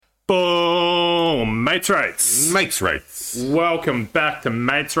Boom! Mates Rates. Mates Rates. Welcome back to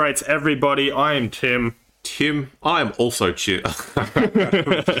Mates Rates, everybody. I am Tim. I am also Tim. I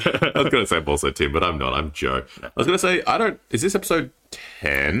was going to say I'm also Tim, but I'm not. I'm Joe. I was going to say, is this episode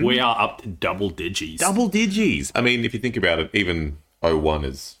 10? We are up to double digits. Double digits. I mean, if you think about it, even 01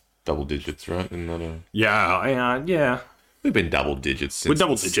 is double digits, right? Isn't that Yeah. We've been double digits since We're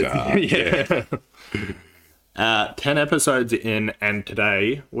double digits. Yeah. 10 episodes in, and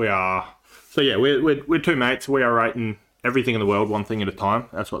today we are... So yeah, we're two mates. We are rating everything in the world one thing at a time.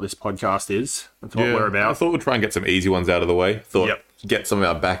 That's what this podcast is. That's what we're about. I thought we'd try and get some easy ones out of the way. Get some of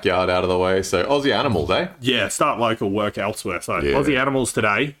our backyard out of the way. So Aussie animals, eh? Yeah, start local, work elsewhere. So Yeah. Aussie animals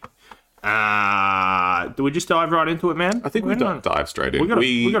today. Do we just dive right into it, man? I think we dive straight in. We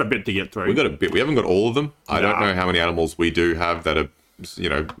got a bit to get through. We got a bit. We haven't got all of them. I don't know how many animals we do have that are,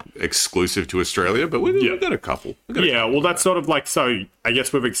 exclusive to Australia, but we've got a couple. Well, that's sort of like, so I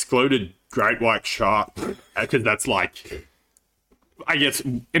guess we've excluded great white shark because that's like, I guess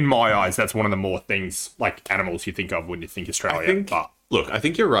in my eyes, that's one of the more things like animals you think of when you think Australia. I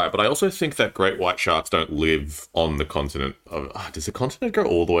think you're right, but I also think that great white sharks don't live on the continent. Does the continent go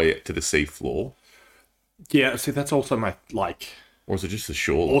all the way to the sea floor? Yeah, see, that's also my, Or is it just the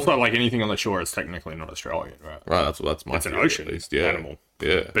shore? Also, anything on the shore is technically not Australian, right? Right, that's my It's an theory, ocean at least. animal.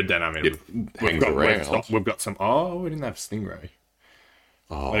 Yeah. But then, I mean, we've got some... Oh, we didn't have stingray.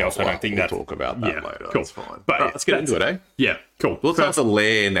 I also don't think we'll talk about that later. Cool. That's fine. But let's get into it, eh? Yeah, cool. Well, let's have a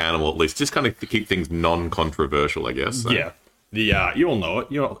land animal at least, just kind of to keep things non-controversial, I guess. So. Yeah. You all know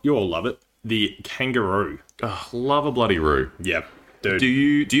it. You all love it. The kangaroo. Oh, love a bloody roo. Yeah, dude. Do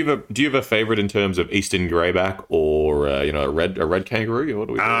you have a favorite in terms of eastern greyback or a red kangaroo? What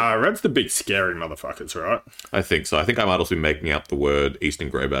do we do? Red's the big scary motherfuckers, right? I think so. I think I might also be making up the word eastern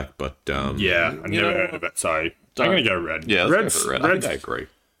greyback, but I never heard of it, so I'm gonna go red. Yeah, let's go for red. I think I agree.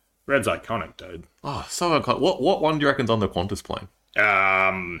 Red's iconic, dude. Oh, so iconic. What one do you reckon's on the Qantas plane?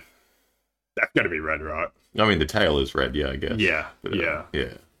 That's got to be red, right? I mean, the tail is red, yeah, I guess. Yeah, but, yeah,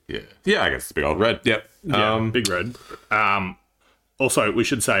 I guess it's big old red. Yep. Big red. Also, we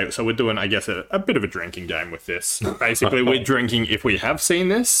should say, so we're doing, I guess, a bit of a drinking game with this. Basically, we're drinking if we have seen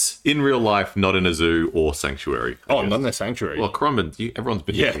this. In real life, not in a zoo or sanctuary. Not in a sanctuary. Well, Currumbin, everyone's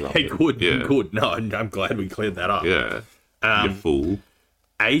been to Currumbin. Good. No, I'm glad we cleared that up. Yeah. You fool.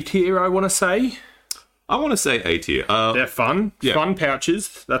 A tier, I want to say. I want to say A tier. They're fun. Yeah. Fun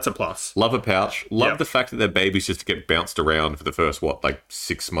pouches. That's a plus. Love a pouch. Love the fact that their babies just get bounced around for the first,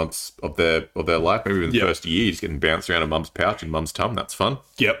 6 months of their life. Maybe even the first year, just getting bounced around a mum's pouch and mum's tum. That's fun.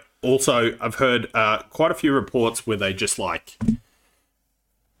 Yep. Also, I've heard quite a few reports where they just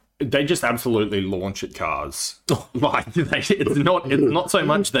absolutely launch at cars. It's not so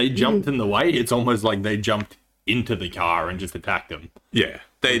much they jumped in the way. It's almost like they jumped into the car and just attacked them. Yeah.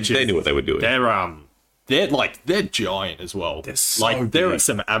 They knew what they were doing. They're giant as well. They're so big. There are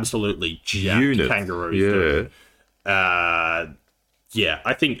some absolutely jacked kangaroos. Yeah.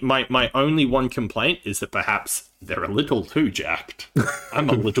 I think my only one complaint is that perhaps they're a little too jacked. I'm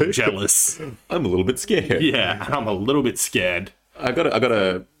a little jealous. I'm a little bit scared. Yeah, and I'm a little bit scared. I got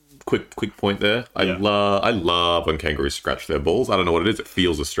a quick point there. I love when kangaroos scratch their balls. I don't know what it is. It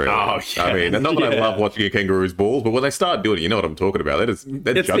feels Australian. Oh, yeah. I mean, not that I love watching a kangaroo's balls, but when they start doing it, you know what I'm talking about.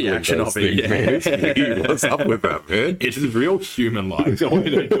 They're juggling the action those of it, things, man. What's up with that, man? It's real human-like the way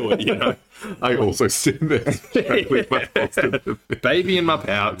they do it, I also sit there with my balls to the thing. Baby in my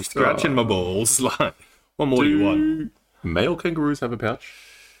pouch, scratching my balls. What more do you want? Male kangaroos have a pouch?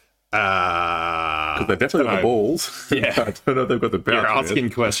 Because they definitely got the balls. Yeah. I don't know if they've got the pouch. You're asking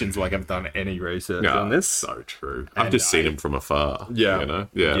questions like I've done any research on this. So true. I've just seen them from afar. Yeah.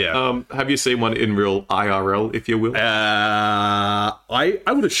 Yeah. Have you seen one in real IRL, if you will? I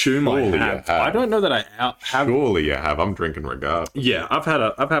would assume I have. I don't know that I have. Surely you have. I'm drinking regard. Yeah, I've had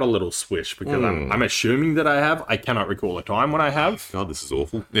a little swish because I'm assuming that I have. I cannot recall a time when I have. God, this is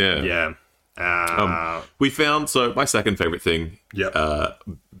awful. Yeah. Yeah. We found, so my second favourite thing,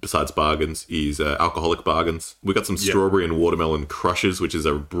 besides bargains, is alcoholic bargains. We got some strawberry and watermelon crushes, which is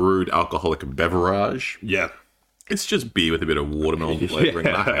a brewed alcoholic beverage. Yeah. It's just beer with a bit of watermelon flavouring,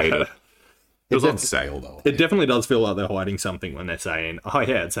 and I hate it. It was on sale, though. It definitely does feel like they're hiding something when they're saying,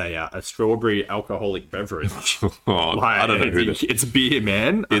 it's a strawberry alcoholic beverage. I don't know who that is. It's beer,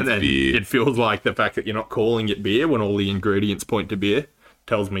 man. It's beer. It feels like the fact that you're not calling it beer when all the ingredients point to beer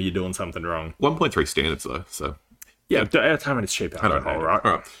tells me you're doing something wrong. 1.3 standards, though, so... Yeah, at a time it's cheap alcohol, right?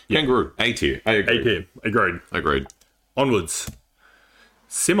 All right. Kangaroo, A tier. I agree. A tier, agreed. Onwards.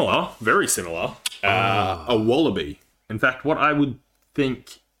 Similar, very similar, a wallaby. In fact, what I would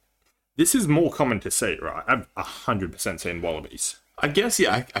think... This is more common to see, right? I've 100% seen wallabies. I guess,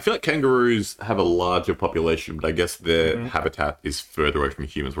 yeah. I feel like kangaroos have a larger population, but I guess their habitat is further away from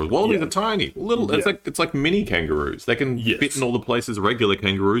humans. Whereas wallabies are tiny, little. It's like mini kangaroos. They can fit in all the places regular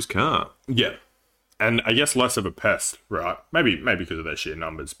kangaroos can't. Yeah, and I guess less of a pest, right? Maybe because of their sheer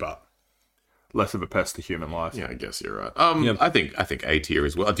numbers, but less of a pest to human life. Yeah, I guess you're right. I think A tier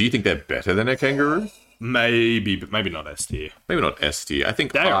as well. Do you think they're better than a kangaroo? Maybe, but maybe not S tier. Maybe not S tier. I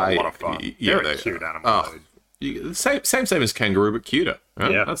think they are a lot of fun. Yeah, they're a cute animal. Same as kangaroo, but cuter.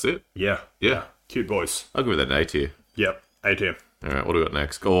 Right? Yeah, that's it. Yeah, cute boys. I'll give that an A tier. Yep, A tier. All right, what do we got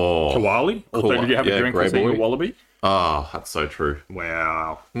next? Oh, koala. Also, did you have a drink for seeing a wallaby? Oh, that's so true.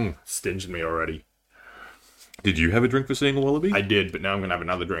 Wow, stinging me already. Did you have a drink for seeing a wallaby? I did, but now I'm going to have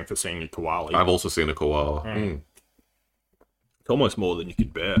another drink for seeing a koala. I've also seen a koala. It's almost more than you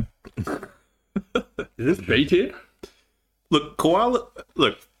could bear. Is this B tier? Look, koala...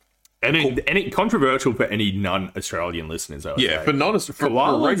 Look... Any controversial for any non-Australian listeners, I would say.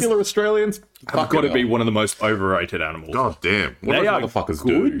 For regular Australians, have got to be one of the most overrated animals. God damn. What do those motherfuckers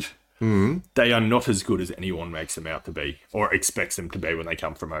do? They are not as good as anyone makes them out to be, or expects them to be when they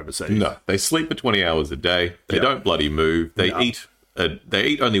come from overseas. No, they sleep for 20 hours a day. They don't bloody move. They eat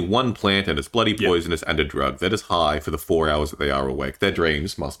only one plant, and it's bloody poisonous and a drug. They're just high for the 4 hours that they are awake. Their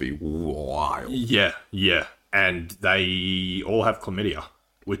dreams must be wild. Yeah. And they all have chlamydia,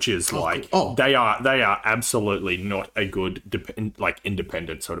 which is they are absolutely not a good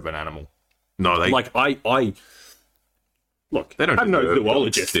independent sort of an animal. No, they Look, they don't. I'm no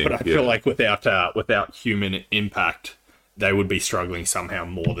zoologist, but I feel like without human impact, they would be struggling somehow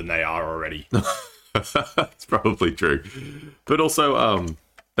more than they are already. That's probably true. But also,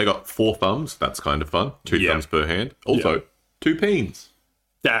 they got 4 thumbs. That's kind of fun. 2 thumbs per hand. Also, 2 peens.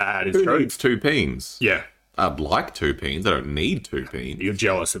 That is true. Needs 2 peens? Yeah. I'd like 2 peens. I don't need 2 peens. You're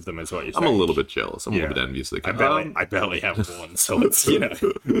jealous of them, is what you're saying. I'm a little bit jealous. I'm a little bit envious. I barely have one, so it's, you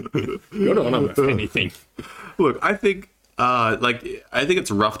don't want to anything. Look, I think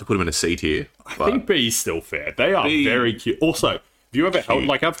it's rough to put them in a C tier. I think B is still fair. They are very cute. Also, have you ever held,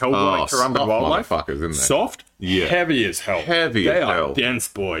 I've held one to run with wildlife? Motherfuckers, isn't they? Soft? Yeah. Heavy as hell. They are dense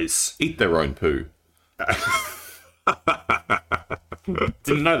boys. Eat their own poo.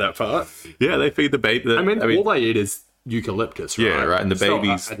 Didn't know that part. Yeah, they feed the baby. All they eat is eucalyptus, right? Yeah, right. And the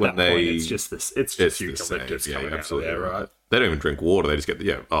babies, when they... Point, it's just eucalyptus coming out of there, right? They don't even drink water. They just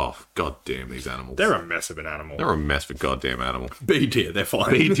get god damn these animals. They're a mess of an animal. They're a mess of a goddamn animal. B tier, they're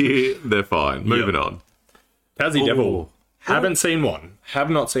fine. B tier, they're fine. Moving on. Tassie Devil. Haven't seen one. Have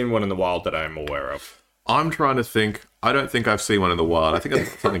not seen one in the wild that I am aware of. I'm trying to think. I don't think I've seen one in the wild. I think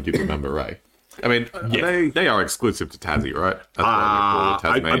that's something you remember, Ray. I mean, they are exclusive to Tassie, right? That's what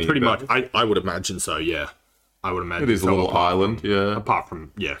I pretty much. I would imagine so. Yeah, I would imagine it is a little island. Yeah, apart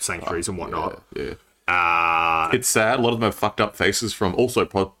from sanctuaries and whatnot. Yeah. It's sad. A lot of them have fucked up faces from. Also,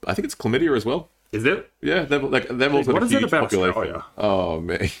 I think it's chlamydia as well. Is it? Yeah, they've also what a is huge it about population. Australia? Oh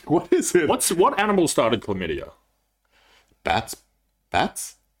man, what is it? What animal started chlamydia? Bats.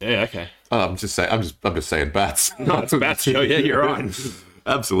 Yeah. Okay. Oh, I'm just saying bats. No, it's bats. Yeah, you're right.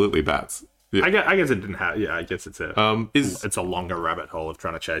 Absolutely bats. Yeah. I guess it didn't have. Yeah, I guess it's a longer rabbit hole of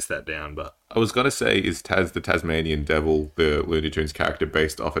trying to chase that down. But I was gonna say, is Taz the Tasmanian Devil the Looney Tunes character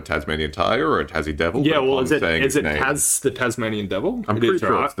based off a Tasmanian tiger or a Tassie Devil? Yeah, well, is it Taz the Tasmanian Devil? I'm pretty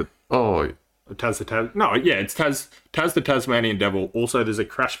sure it's Taz the Taz. No, yeah, it's Taz the Tasmanian Devil. Also, there's a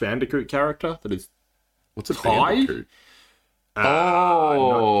Crash Bandicoot character that is. What's a Bandicoot?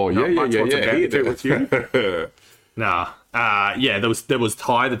 Yeah. Nah. There was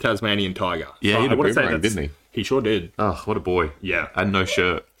Ty the Tasmanian Tiger. Yeah, he had a boomerang, didn't he? He sure did. Oh, what a boy. Yeah. And no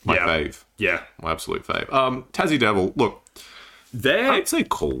shirt. My fave. Yeah. My absolute fave. Tassie Devil, look. I'd say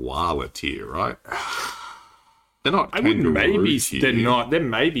koala tier, right? They're not kangaroo tier. They're not. They're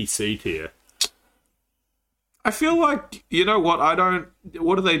maybe C tier. I feel like, you know what,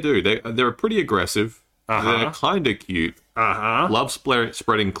 what do they do? They're pretty aggressive. They're kind of cute. Love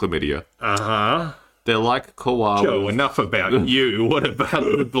spreading chlamydia. They're like koalas. Joe, enough about you. What about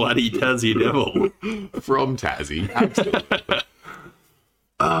the bloody Tassie Devil? From Tassie. Absolutely.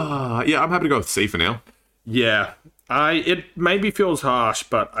 I'm happy to go with C for now. Yeah. It maybe feels harsh,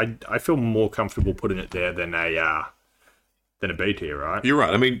 but I feel more comfortable putting it there than a B tier, right? You're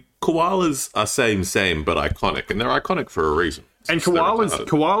right. I mean, koalas are same, but iconic, and they're iconic for a reason. And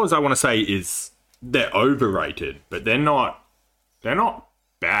koalas, I want to say, they're overrated, but they're not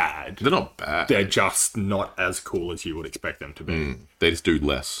bad. They're not bad. They're just not as cool as you would expect them to be. They just do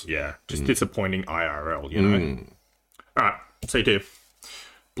less. Yeah, just disappointing IRL, you know? All right, C tier.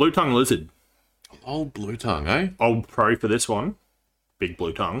 Blue tongue lizard. Old blue tongue, eh? Old pro for this one. Big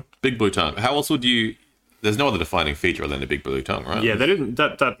blue tongue. Big blue tongue. How else would you... there's no other defining feature other than the big blue tongue, right? Yeah, they didn't.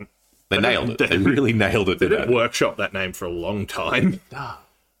 They nailed it. They really nailed it. They didn't workshop that name for a long time.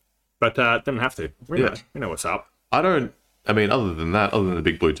 But didn't have to. We know what's up. Other than that, other than the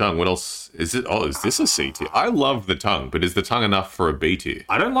big blue tongue, what else is it? Oh, is this a C tier? I love the tongue, but is the tongue enough for a B tier?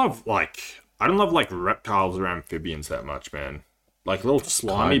 I don't love reptiles or amphibians that much, man. Like little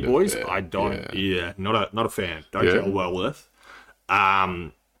slimy boys, I don't. Yeah, not a fan. Don't gel well with.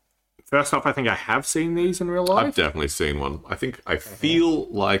 First off, I think I have seen these in real life. I've definitely seen one. I feel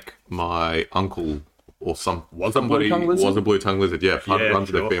like my uncle or somebody was a blue tongue lizard. Yeah, runs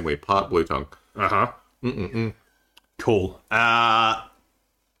in their family, part blue tongue. Cool.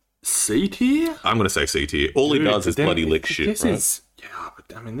 C tier? I'm going to say C tier. All he does is bloody lick shit, right?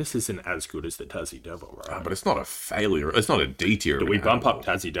 But I mean, this isn't as good as the Tassie Devil, right? But it's not a failure. It's not a D tier. Did we bump up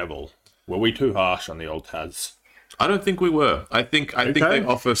Tassie Devil? Were we too harsh on the old Taz? I don't think we were. I think they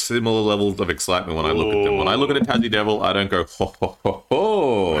offer similar levels of excitement when I look at them. When I look at a Tassie Devil, I don't go, ho, ho, ho,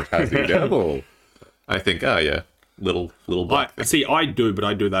 ho, Tassie Devil. I think, little black thing. See, I do, but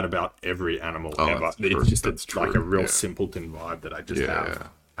I do that about every animal ever. It's just like a real simpleton vibe that I just have.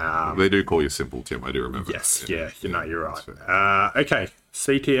 They do call you Simple Tim, I do remember. Yes, you're right. Okay,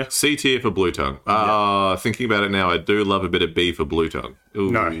 C tier. C tier for blue tongue. Thinking about it now, I do love a bit of B for blue tongue. Ooh,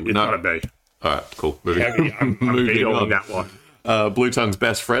 no, it's not a B. All right, cool. I'm moving on that one. Blue tongue's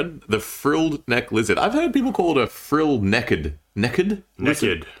best friend, the frilled neck lizard. I've heard people call it a frilled naked. Naked?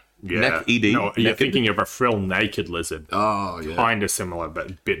 Naked. Yeah. Neck ED. No, you're thinking of a frill naked lizard. Oh, yeah. Kind of similar, but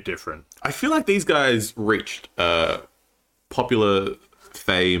a bit different. I feel like these guys reached popular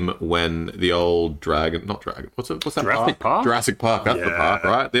fame when the old what's that Jurassic Park? Jurassic Park, that's the park,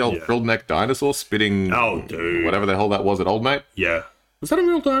 right? The old frilled neck dinosaur spitting whatever the hell that was at Old Mate. Yeah. Was that a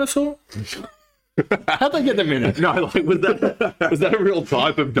real dinosaur? How'd they get them in it? No, like was that a real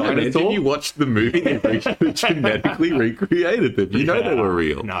type of dinosaur? Did you watch the movie? They genetically recreated them. You know they were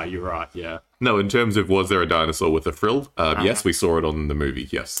real. No, you're right. Yeah. No, in terms of was there a dinosaur with a frill? Yes, we saw it on the movie.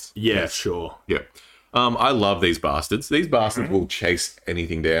 Yes. Yes. Sure. Yeah. I love these bastards. These bastards will chase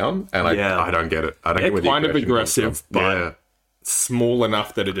anything down, and I don't get it. I don't get where the kind of aggressive, but small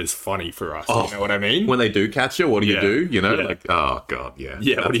enough that it is funny for us. You know what I mean? When they do catch you, what do you do? You know, like, oh god, yeah.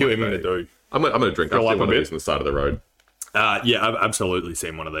 What are you even going to do? I'm gonna drink. I'll see one of these on the side of the road. I've absolutely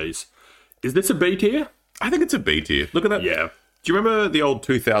seen one of these. Is this a B tier? I think it's a B tier. Look at that. Yeah. Do you remember the old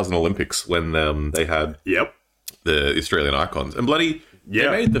 2000 Olympics when they had the Australian icons and bloody they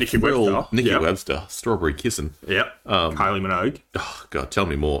made the Nikki Webster, strawberry kissing. Yep. Kylie Minogue. Oh god, tell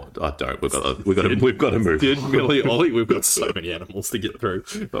me more. I don't. We've got to move. Did Millie Ollie? We've got so many animals to get through.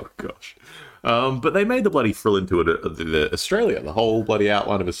 Oh gosh. But they made the bloody frill into the Australia, the whole bloody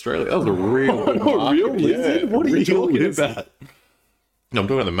outline of Australia. That was a real real lizard? What are you talking about? No, I'm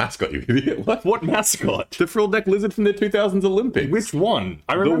talking about the mascot, you idiot. What mascot? The frilled neck lizard from the 2000s Olympics. Which one?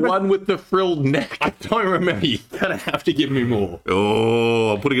 I remember the one with the frilled neck. I don't remember. You're going to have to give me more.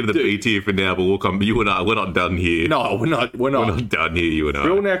 Oh, I'm putting it in the B tier for now, but we'll come. You and I, we're not done here. No, we're not. We're not done here, you and I.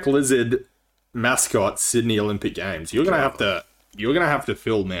 Frill neck lizard mascot Sydney Olympic Games. You're going to have to... You're going to have to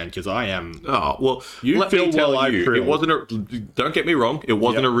fill, man, because I am... Oh, well, you fill while I fill. It wasn't don't get me wrong, it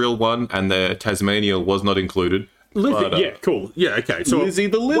wasn't a real one, and the Tasmania was not included. Lizzie, but, cool. Yeah, okay. So Lizzie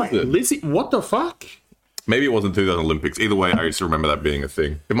the lizard. Wait, Lizzie, what the fuck? Maybe it wasn't 2000 Olympics. Either way, I used to remember that being a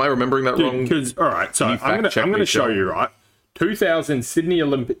thing. Am I remembering that wrong? Because, all right, so I'm going to show you, right? 2000 Sydney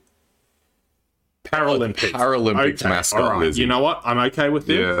Olympic... Paralympics mascot Lizzie. You know what? I'm okay with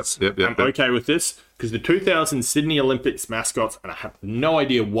this. Yep. I'm okay with this because the 2000 Sydney Olympics mascots, and I have no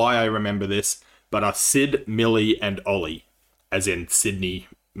idea why I remember this, but are Sid, Millie, and Ollie, as in Sydney,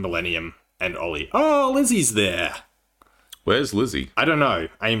 Millennium, and Ollie. Oh, Lizzie's there. Where's Lizzie? I don't know.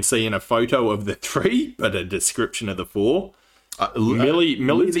 I am seeing a photo of the three, but a description of the four. Millie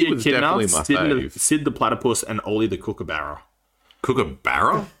the echidna, Sid the platypus, and Ollie the kookaburra.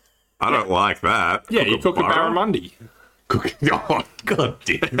 Kookaburra? I don't like that. Yeah, you kookaburra Monday. Oh, god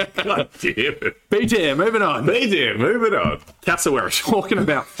damn it. B tier, moving on. Cassowaries. Talking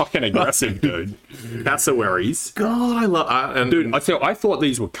about fucking aggressive, dude. Cassowaries. God, I love... dude, I thought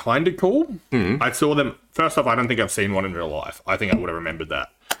these were kind of cool. I saw them... First off, I don't think I've seen one in real life. I think I would have remembered that.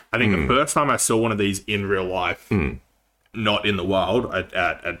 I think the first time I saw one of these in real life, not in the wild,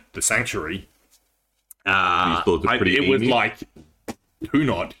 at the sanctuary, it was like... Do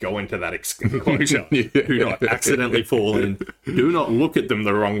not go into that enclosure. Do not accidentally fall in. Do not look at them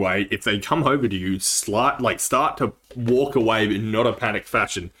the wrong way. If they come over to you, start to walk away in not a panic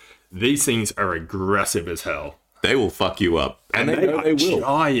fashion. These things are aggressive as hell. they will fuck you up. And they will.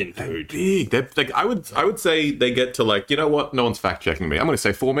 Giant, dude. Big. They're, like, I would say they get to, like, you know what? No one's fact checking me. I'm going to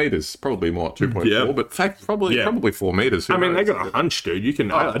say 4 meters. Probably more, 2.4, but probably 4 meters. I mean, they got a hunch, dude. You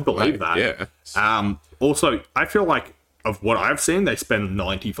can, I'd believe that. Yeah. Also, I feel like, of what I've seen, they spend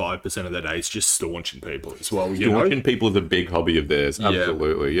 95% of their days just staunching people as well. Staunching people is a big hobby of theirs.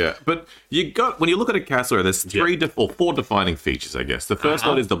 Absolutely, yeah. But when you look at a cassowary, there's 4 defining features, I guess. The first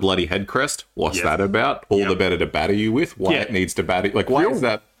one is the bloody head crest. What's that about? All the better to batter you with. Why it needs to batter? Like, why is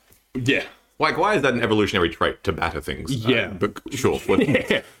that? Yeah. Like, why is that an evolutionary trait to batter things? Yeah. But sure.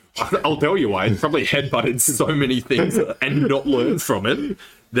 Yeah. I'll tell you why. It's probably headbutted so many things and not learned from it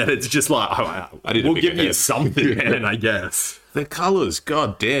that it's just like, we'll give you something, man, I guess. The colours,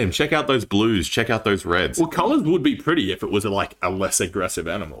 god damn. Check out those blues. Check out those reds. Well, colours would be pretty if it was like a less aggressive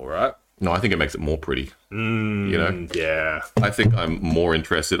animal, right? No, I think it makes it more pretty. You know? Yeah. I think I'm more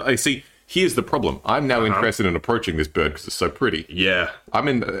interested. I see. Here's the problem. I'm now interested in approaching this bird because it's so pretty. Yeah. I'm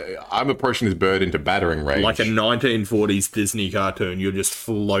approaching this bird into battering range. Like a 1940s Disney cartoon. You're just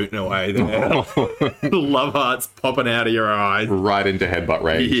floating away there. Love hearts popping out of your eyes. Right into headbutt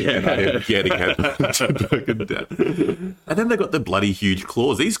range. Yeah. And I am getting headbutt death. And then they got the bloody huge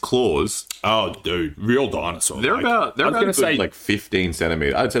claws. These claws. Oh, dude. Real dinosaur. They're about like 15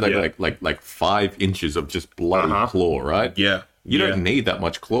 centimeters. I'd say like 5 inches of just bloody claw, right? Yeah. You don't need that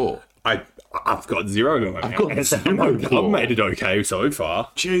much claw. I've got 0 to it. I've made it okay so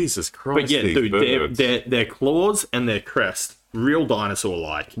far. Jesus Christ. But yeah, dude, their claws and their crest, real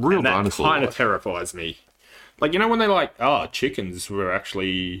dinosaur-like. That kind of terrifies me. Like, you know when they like, chickens were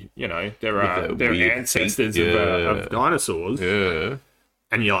actually, you know, they're ancestors of dinosaurs. Yeah.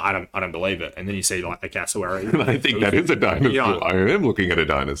 And you're like, I don't believe it. And then you see like a cassowary. I think that is a dinosaur. Yeah. I am looking at a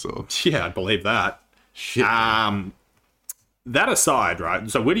dinosaur. Yeah, I believe that. Shit. That aside, right?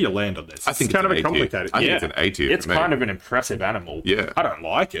 So where do you land on this? I think it's kind of a complicated. I think it's an A tier. It's kind of an impressive animal. Yeah. I don't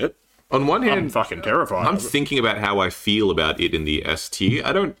like it. On one hand, I'm fucking terrified. I'm thinking about how I feel about it in the S tier.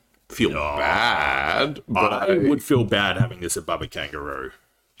 I don't feel bad, but I would feel bad having this above a kangaroo.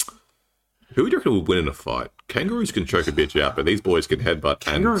 Who would you reckon would win in a fight? Kangaroos can choke a bitch out, but these boys can headbutt.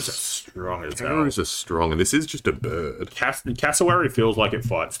 Kangaroos are strong as hell. Kangaroos are strong, and this is just a bird. Cassowary feels like it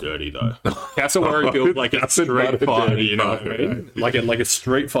fights dirty, though. Cassowary feels like a street fighter, you know what I mean? Like a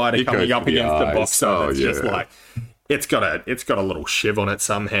street fighter coming up against the boxer. It's just like it's got a little shiv on it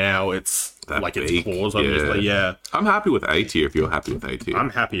somehow. It's that like its claws, obviously. Yeah. I'm happy with A tier if you're happy with A tier.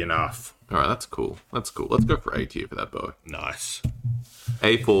 I'm happy enough. All right, that's cool. Let's go for A tier for that boy. Nice.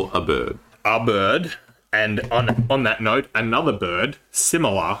 A for a bird. A bird, and on that note, another bird,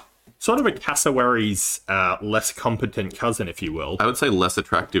 similar, sort of a cassowary's less competent cousin, if you will. I would say less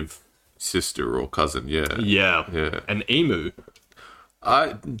attractive sister or cousin, yeah. Yeah. An emu.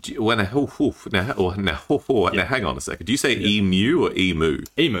 Now, hang on a second. Do you say emu or emu?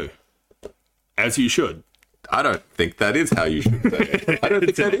 Emu. As you should. I don't think that is how you should say it. I don't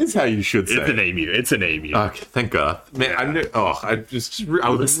think that is how you should say it. It's an emu. Okay, thank God. Man, I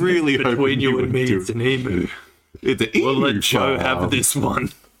was really hoping between you and me, it's an emu. It's an emu. We'll let Joe have this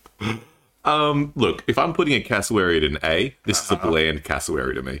one. Look, if I'm putting a cassowary at an A, this is a bland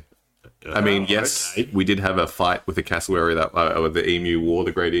cassowary to me. I mean, yes, we did have a fight with the cassowary that the Emu War,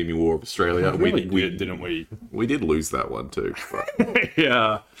 the Great Emu War of Australia. We did, didn't we? We did lose that one too. But...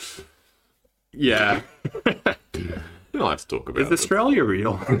 Yeah. Yeah. We don't like to talk about it. Is Australia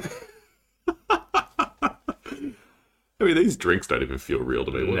real? I mean, these drinks don't even feel real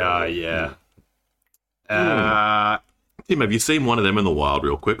to me. No, yeah. Tim, have you seen one of them in the wild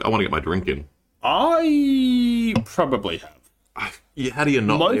real quick? I want to get my drink in. I probably have. How do you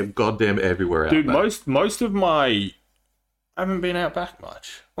not? They're goddamn everywhere out dude, back. most of my... I haven't been out back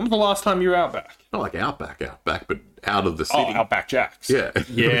much. When was the last time you were out back? Not like out back, but out of the city. Oh, Outback Jacks. Yeah.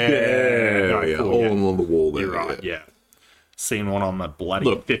 Yeah. Cool, all on the wall there. You're right, yeah. Seen one on the bloody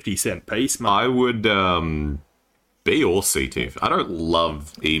 50-cent piece, mate. I would B or C tier. I don't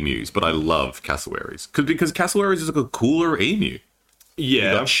love emus, but I love cassowaries. Because cassowaries is like a cooler emu.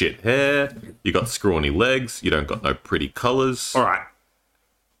 Yeah. You got shit hair, you got scrawny legs, you don't got no pretty colours. All right.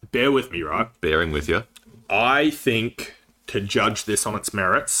 Bear with me, right? Bearing with you. I think... to judge this on its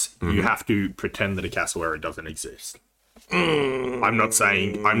merits, you have to pretend that a cassowary doesn't exist. I'm not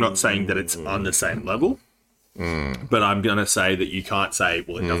saying that it's on the same level, but I'm gonna say that you can't say,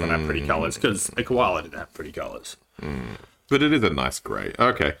 well, it doesn't have pretty colours, because a koala didn't have pretty colours. But it is a nice grey.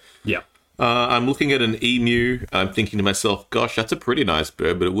 Okay. Yeah. I'm looking at an emu. I'm thinking to myself, gosh, that's a pretty nice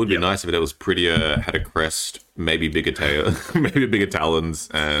bird, but it would be nice if it was prettier, had a crest, maybe bigger tail, maybe bigger talons,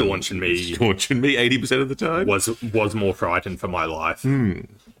 and staunching me 80% of the time. Was more frightened for my life.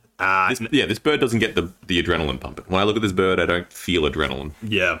 This bird doesn't get the adrenaline pumping. When I look at this bird, I don't feel adrenaline.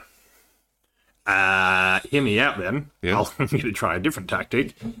 Yeah. Hear me out then. Yeah. I'm going to try a different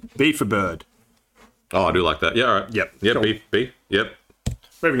tactic. B for bird. Oh, I do like that. Yeah, all right. Yep. Yeah, Cool. B. Yep.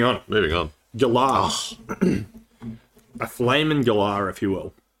 Moving on. Galah. Oh. A flaming galah, if you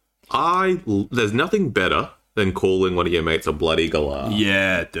will. There's nothing better than calling one of your mates a bloody galah.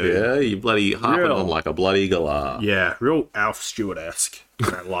 Yeah, dude. Yeah, you bloody harping on like a bloody galah. Yeah, real Alf Stewart-esque.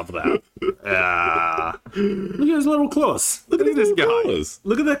 I love that. Look at his little claws. Look at this guy. Claws.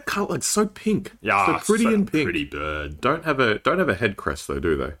 Look at that color. It's so pink. Yeah, so pretty and pink. Pretty bird. Don't have a head crest though,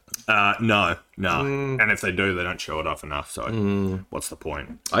 do they? No. And if they do, they don't show it off enough. So what's the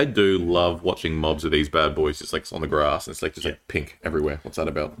point? I do love watching mobs of these bad boys just like on the grass. And it's like like pink everywhere. What's that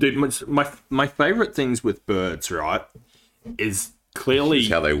about? Dude, my favorite things with birds, right, is clearly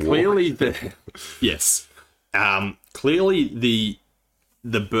how they walk. Clearly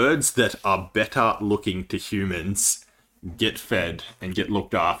the birds that are better looking to humans get fed and get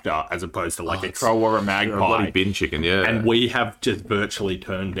looked after as opposed to like a crow or a magpie. A bloody bin chicken, yeah. And we have just virtually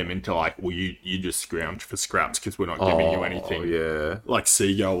turned them into like, well, you just scrounge for scraps because we're not giving you anything. Yeah. Like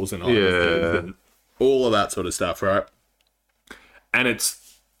seagulls and all and all of that sort of stuff, right? And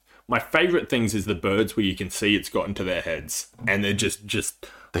it's my favorite things is the birds where you can see it's gotten to their heads and they're just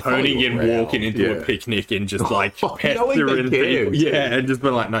honing in, walking into a picnic and just like pestering people. Yeah, and just be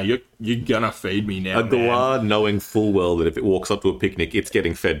like, no, you're gonna feed me now. A galah knowing full well that if it walks up to a picnic, it's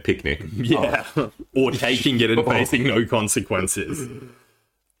getting fed picnic. Yeah. Or taking it and facing no consequences.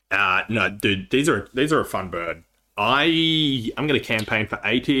 No, dude, these are a fun bird. I'm gonna campaign for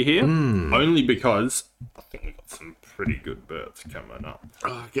A tier here, only because I think we've got some pretty good birds coming up.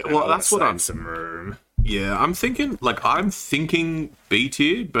 Well, that's what I'm some room. Yeah, I'm thinking B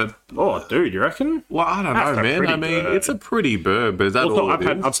tier, but Oh, dude, you reckon? well, I don't know, man. I mean, bird. it's a pretty bird, but is that Also, all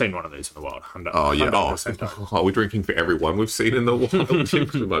it is? I've seen one of these in the wild. Oh yeah. 100%. Oh, we're drinking for everyone we've seen in the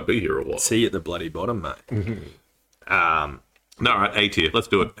wild. We might be here a while. See at the bloody bottom, mate. No, all right, A tier. Let's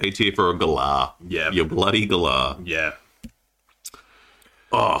do it. A tier for a galah. Yeah. Your bloody galah. Yeah.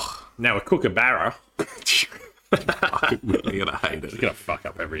 Oh, Now a kookaburra. I'm really gonna hate it. It's gonna fuck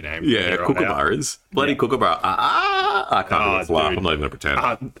up every name. Yeah, kookaburras. Bloody kookaburra. I can't even laugh. dude. I'm not even gonna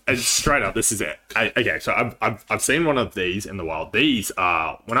pretend. And straight up, this is it. Okay, so I've seen one of these in the wild. These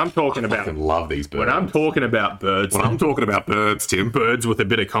are when I'm talking I about fucking love these birds. when I'm talking about birds. When I'm talking about birds, Tim. Birds with a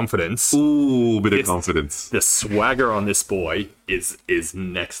bit of confidence. Ooh, bit of confidence. The swagger on this boy is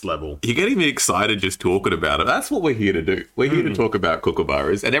next level. You're getting me excited just talking about it. That's what we're here to do. We're here to talk about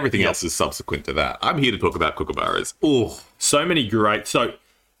kookaburras, and everything else is subsequent to that. I'm here to talk about kookaburras. Ooh. So many great. So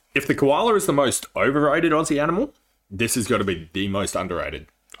if the koala is the most overrated Aussie animal, this has got to be the most underrated.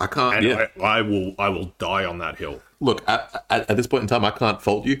 I can't. And I will die on that hill. Look, at this point in time, I can't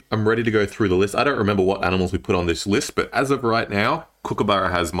fault you. I'm ready to go through the list. I don't remember what animals we put on this list, but as of right now, kookaburra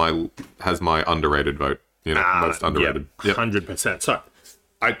has my underrated vote. You know, most underrated. Yep, 100%. So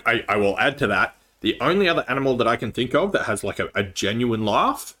I will add to that. The only other animal that I can think of that has like a genuine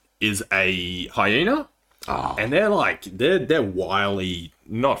laugh is a hyena. Oh. And they're wily,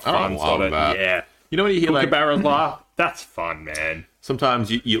 not fun. love that. Yeah. You know when you hear Kookaburra's laugh? That's fun, man.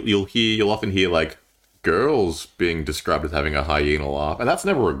 sometimes you'll often hear like girls being described as having a hyena laugh, and that's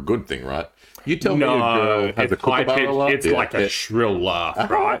never a good thing, right? You tell me a girl has a kookaburra laugh. It's like a shrill laugh,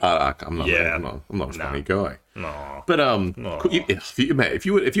 right? I'm not a funny guy. No. But if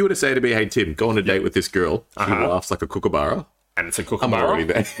you were to say to me, hey Tim, go on a date with this girl, she laughs like a kookaburra. And it's a I'm kookaburra. already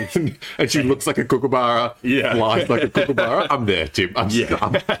there. And she looks like a kookaburra, laughs like a kookaburra. I'm there, Tim.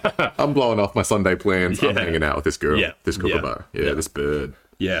 I'm blowing off my Sunday plans. I'm hanging out with this girl, this kookaburra. This bird.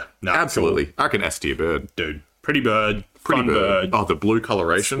 Yeah. No, absolutely. Cool. I reckon S tier bird. Dude, pretty bird. Fun bird. Oh, the blue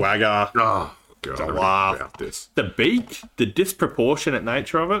coloration. Swagger. Oh, God. The laugh. The beak. The disproportionate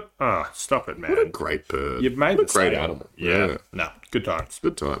nature of it. Oh, stop it, man. What a great bird. You've made a great animal. Yeah. No, good times.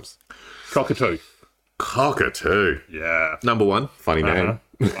 Good times. Cockatoo. Cockatoo. Yeah. Number one. Funny name.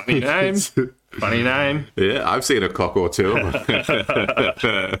 Funny name. Funny name. Yeah, I've seen a cock or two. Out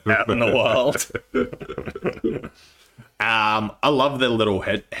in the wild. I love their little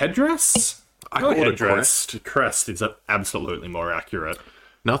headdress. I call it a crest. Crest is absolutely more accurate.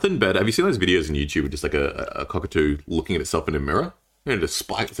 Nothing better. Have you seen those videos on YouTube with just like a cockatoo looking at itself in a mirror? You know, just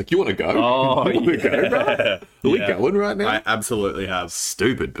spike. It's like, you want to go? Oh, you want to go, bro? Are we going right now? I absolutely have.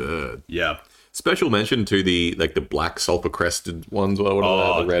 Stupid bird. Yeah. Special mention to the black sulfur crested ones, or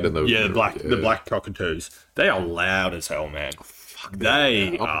whatever, the red and the the black cockatoos. They are loud as hell, man.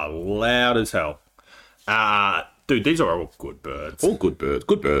 They are loud as hell. Dude, these are all good birds. All good birds.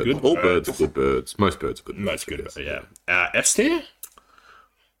 Good birds. All birds are good birds. Most birds are good birds. Most good birds, yeah. S tier?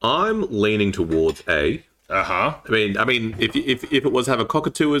 I'm leaning towards A. Uh-huh. I mean, if it was to have a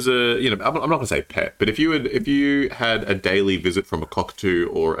cockatoo as a, I'm not going to say pet, but if you had a daily visit from a cockatoo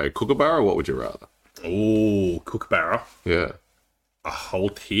or a kookaburra, what would you rather? Oh, kookaburra. Yeah. A whole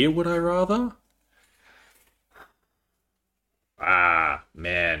tier, would I rather? Ah,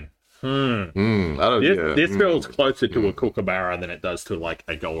 man. This feels closer to a kookaburra than it does to like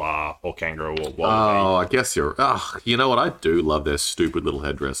a galah or kangaroo or wallaby. Oh, I guess you know what? I do love their stupid little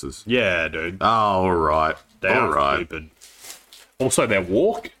headdresses. Yeah, dude. Oh, all right. They are stupid. Also, their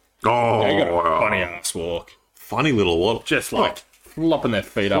walk. Oh, They got a funny ass walk. Funny little walk. Just like flopping their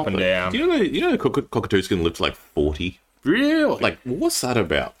feet up and down. Do you know cockatoos can live to like 40? Really? Like, what's that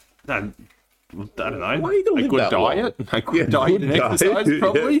about? I don't know. Why are you going to live that diet? long? A good diet and exercise,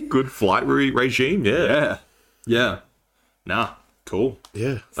 probably. Yeah. Good flight regime, Yeah. Nah, cool.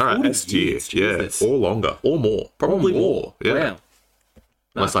 Yeah. All right, S tier. Yeah, or longer, or more. Probably more. Yeah. Wow.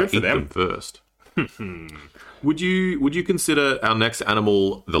 Unless I eat them first. Would you consider our next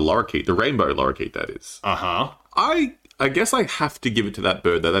animal the lorikeet, the rainbow lorikeet, that is? Uh-huh. I guess I have to give it to that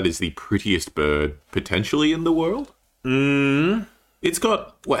bird, though. That is the prettiest bird, potentially, in the world. It's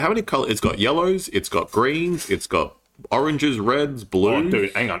got, how many colors? It's got yellows, it's got greens, it's got oranges, reds, blues. Oh,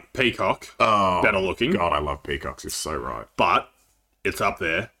 dude, hang on. Peacock. Oh, better looking. God, I love peacocks. It's so right. But it's up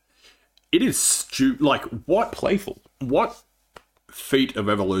there. It is like, what Playful. What feat of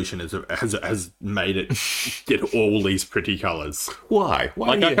evolution has made it get all these pretty colors? Why?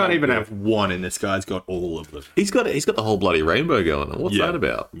 Like, I can't even have one, and this guy's got all of them. He's got the whole bloody rainbow going on. What's that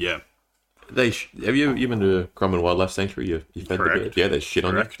about? Yeah. Have you been to Crumman Wildlife Sanctuary? You fed the bird? Yeah, they shit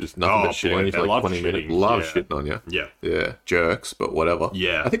on you. Just nothing but shitting on you for like 20 minutes. Love shitting on you. Yeah. Yeah. Jerks, but whatever.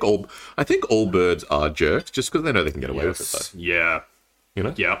 Yeah. I think all birds are jerks just because they know they can get away with it, though. Yeah. You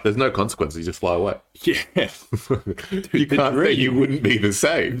know? Yeah. There's no consequences. You just fly away. Yeah. You can't say you wouldn't be the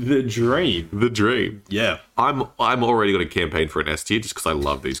same. The dream. The dream. Yeah. I'm already going to campaign for an S tier just because I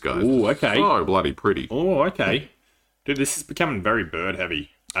love these guys. Oh, okay. Oh, bloody pretty. Oh, okay. Dude, this is becoming very bird heavy.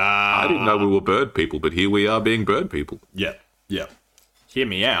 I didn't know we were bird people, but here we are being bird people. Yeah. Yeah. Hear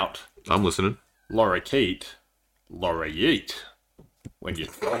me out. I'm listening. Lorikeet. Lorikeet. When you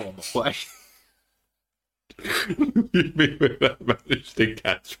throw on the plate. You mean when I managed to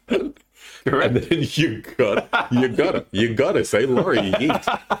catch one? And then you gotta say Laurie, you eat.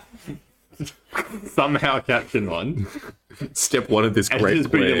 Somehow catching one. Step one of this And great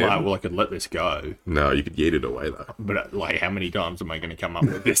just being plan. like, well, I could let this go. No, you could yeet it away though. But like, how many times am I going to come up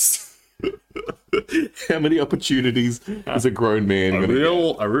with this? How many opportunities is a grown man going to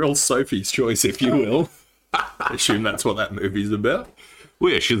get? A real Sophie's Choice, if you will. I assume that's what that movie's about.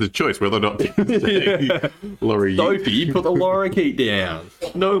 Well, yeah, she's a choice whether or not to say Laurie. Sophie, put the lorikeet down.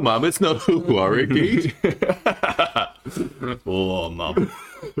 No, Mum, it's not a lorikeet. Oh, Mum.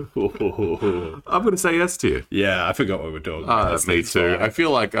 I'm going to say yes to you. Yeah, I forgot what we were talking about. Me too. I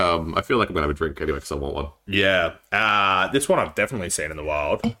feel like I'm going to have a drink anyway because I want one. Yeah. This one I've definitely seen in the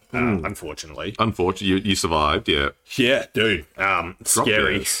wild, unfortunately. Unfortunately, you survived, yeah. Yeah, dude.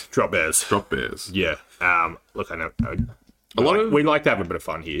 Scary. bears. Drop bears. Drop bears. Yeah. Look, I know. We like to have a bit of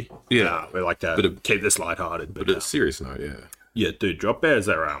fun here. Yeah. We like to keep this lighthearted. But a serious note, yeah. Yeah, dude, drop bears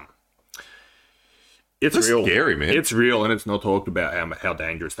are it's That's real. scary, man. It's real, and it's not talked about how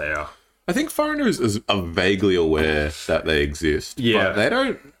dangerous they are. I think foreigners are vaguely aware that they exist. Yeah.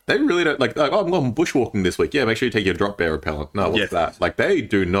 But they really don't, like, oh, I'm going bushwalking this week. Yeah, make sure you take your drop bear repellent. No, what's that? Like, they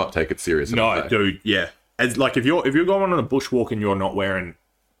do not take it serious. No, dude, yeah. As like, if you're going on a bushwalk and you're not wearing,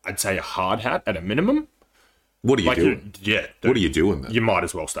 I'd say, a hard hat at a minimum. What are you doing? Yeah. Dude, what are you doing then? You might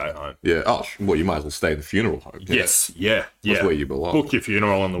as well stay at home. Yeah. Oh, well, you might as well stay in the funeral home. Yeah. Yes. Yeah. That's where you belong. Book your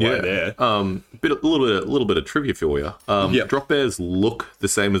funeral on the way there. A little bit of trivia for you. Drop bears look the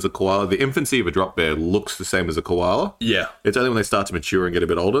same as a koala. The infancy of a drop bear looks the same as a koala. Yeah. It's only when they start to mature and get a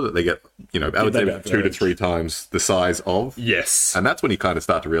bit older that they get, I would say about 2 to 3 times the size of. Yes. And that's when you kind of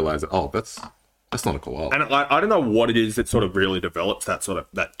start to realize that, oh, that's not a koala. And I don't know what it is that sort of really develops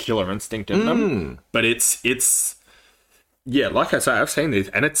that killer instinct in them. But it's yeah, like I say, I've seen these,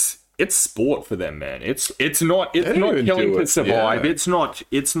 and it's sport for them, man. It's not killing to survive. Yeah.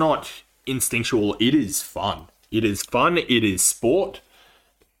 It's not instinctual. It is fun. It is fun. It is sport,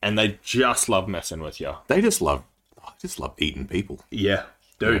 and they just love messing with you. They just love eating people. Yeah,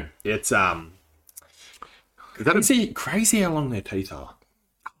 dude. It's crazy how long their teeth are.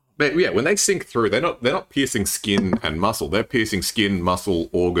 But yeah, when they sink through, they're not piercing skin and muscle. They're piercing skin, muscle,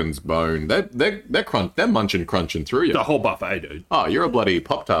 organs, bone. They're munching, crunching through you. The whole buffet, dude. Oh, you're a bloody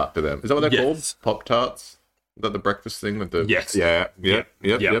Pop-Tart to them. Is that what they're called? Pop-Tarts? Is that the breakfast thing with the? Yes. Yeah. Yep.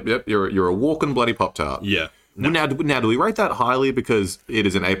 You're a walking bloody Pop-Tart. Yeah. Now, do we rate that highly because it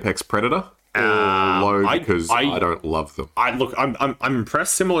is an apex predator, or low because I don't love them? I'm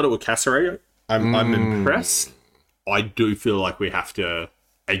impressed. Similar to a Casserario, I'm impressed. I do feel like we have to,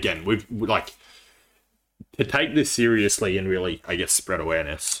 again, to take this seriously and really, I guess, spread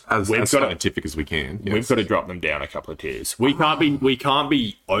awareness. As scientific as we can. Yes. We've got to drop them down a couple of tiers. We can't be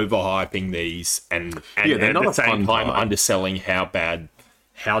overhyping these and at the same time underselling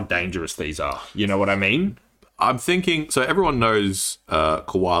how dangerous these are. You know what I mean? I'm thinking, so everyone knows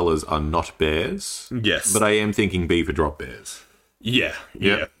koalas are not bears. Yes. But I am thinking B for drop bears. Yeah.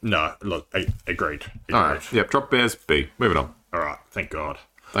 No, look, agreed. All right. Yep, drop bears, B. Moving on. All right, thank God.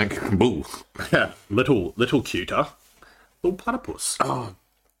 Boo. little cuter. Little platypus. Oh,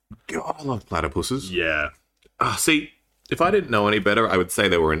 God, I love platypuses. Yeah. See, if I didn't know any better, I would say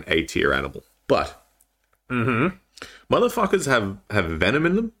they were an A-tier animal. But motherfuckers have venom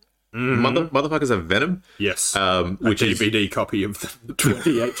in them. Motherfuckers have venom. Yes. Which is a DVD copy of the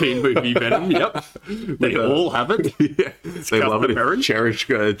 2018 movie Venom. Yep. They all have it. Yeah. They love it.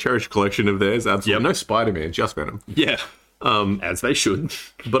 Cherished collection of theirs. Absolutely. Yep. No Spider-Man, just Venom. Yeah. As they should.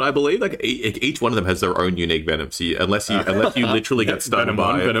 But I believe like each one of them has their own unique venom. So unless you literally get stung Venom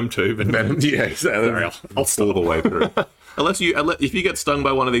by 1, Venom 2, Venom. Yeah, exactly. Sorry, I'll stall the way through. If you get stung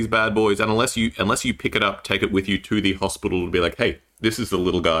by one of these bad boys, and unless you pick it up, take it with you to the hospital to be like, hey, this is the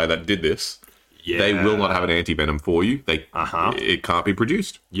little guy that did this. Yeah. They will not have an anti-venom for you. It can't be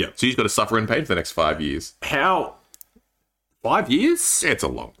produced. Yeah. So you've got to suffer in pain for the next 5 years. How? 5 years? It's a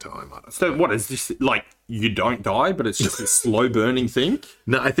long time. So what is this, like, you don't die, but it's just a slow burning thing?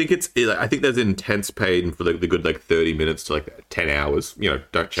 No, I think there's intense pain for the good 30 minutes to 10 hours.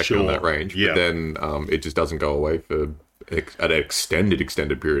 Don't check it on that range. Yeah. But then it just doesn't go away for an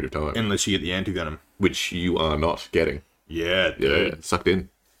extended period of time. Unless you get the anti-venom. Which you are not getting. Yeah, dude. Yeah, sucked in.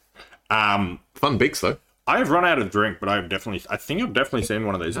 Fun beaks, though. I have run out of drink, but I think I've definitely seen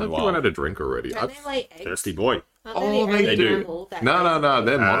one of these in a while. I've run out of drink already. Don't they lay eggs? Thirsty boy. They do. No.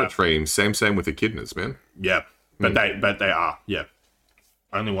 They're monotremes. Same with echidnas, man. Yeah, but they are. Yeah,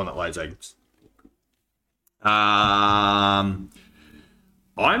 only one that lays eggs. I'm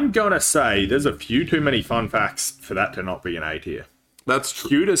gonna say there's a few too many fun facts for that to not be an A tier. That's true.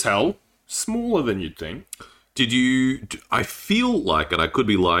 Cute as hell. Smaller than you'd think. I feel like, and I could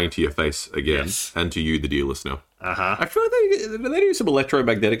be lying to your face again, and to you, the dear listener. I feel like they do some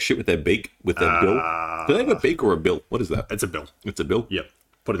electromagnetic shit with their beak, with their bill. Do they have a beak or a bill? What is that? It's a bill. It's a bill? Yep.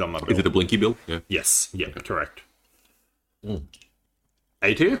 Put it on my bill. Is it a blinky bill? Yeah. Yes. Yeah, correct.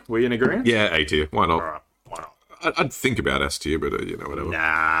 A tier? Were you in agreement? Yeah, A tier. Why not? All right. Why not? I'd think about S tier, but whatever.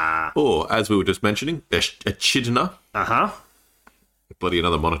 Nah. Or, as we were just mentioning, echidna. Bloody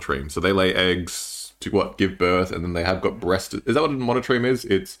another monotreme. So they lay eggs to give birth, and then they have got breast. Is that what a monotreme is?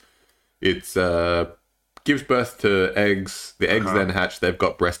 It's gives birth to eggs. The eggs then hatch. They've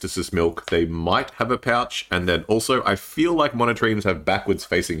got breasticis milk. They might have a pouch, and then also I feel like monotremes have backwards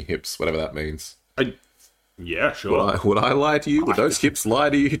facing hips, whatever that means. Yeah, sure. Would I lie to you? Would those hips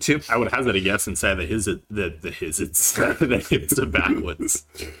lie to you, Tim? I would hazard a guess and say the hips are backwards.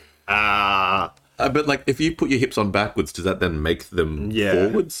 But if you put your hips on backwards, does that then make them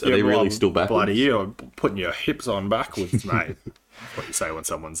forwards? Are they really still backwards? Bloody you're putting your hips on backwards, mate. That's what you say when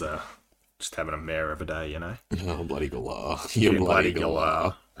someone's just having a mare of a day, Oh, bloody galah. You bloody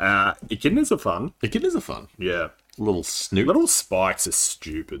galah. Echidnas are fun. Echidnas are fun. Yeah. Little snoop. Little spikes are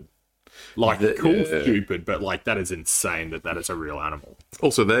stupid. Stupid, but that is insane that is a real animal.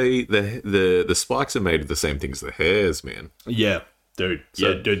 Also, the spikes are made of the same things as the hairs, man. Yeah. Dude,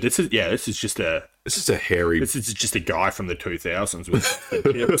 this is just a hairy. This is just a guy from the 2000s with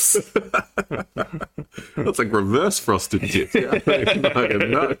the tips. That's like reverse frosted tips. No.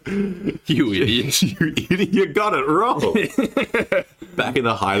 You idiot! You idiot! You got it wrong. Back in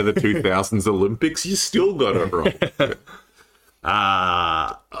the height of the 2000s Olympics, you still got it wrong.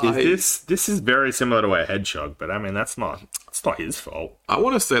 This is very similar to a hedgehog, but I mean that's not his fault. I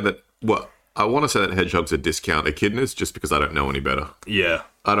want to say that hedgehogs are discount echidnas just because I don't know any better. Yeah.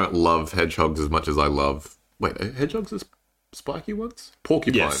 I don't love hedgehogs as much as I love... Wait, are hedgehogs are spiky ones?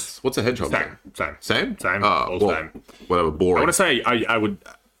 Porcupines. Yes. What's a hedgehog? Same. Same? Same. Same. Whatever, boring. I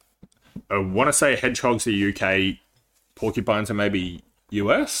want to say hedgehogs are UK, porcupines are maybe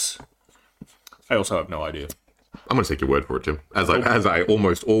US. I also have no idea. I'm going to take your word for it, Tim. As I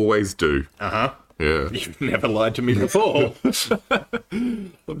almost always do. Yeah. You've never lied to me before. I've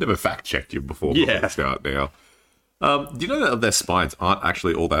never fact-checked you before. Yeah. Start now. Do you know that their spines aren't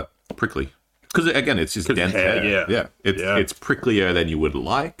actually all that prickly? Because, again, it's just dense hair. Yeah. It's pricklier than you would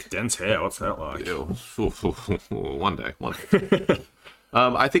like. Dense hair? What's that like? One day.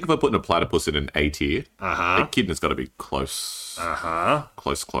 I think if I'm putting a platypus in an A tier, echidna's got to be close.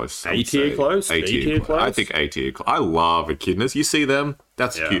 Close. A tier close? A tier close? I think A tier close. I love echidnas. You see them?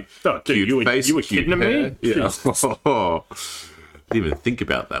 That's cute. Oh, dude, cute face, you cute echidna me? Yeah. Didn't even think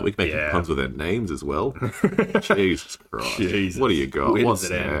about that. We can make puns with their names as well. Jesus Christ. What do you got? What's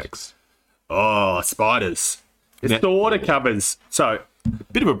next? Oh, spiders. It's the water covers. So,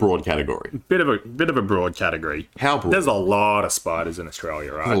 bit of a broad category. Bit of a broad category. How broad? There's a lot of spiders in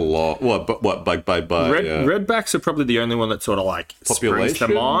Australia, right? A lot. What? Redbacks are probably the only one that sort of like springs to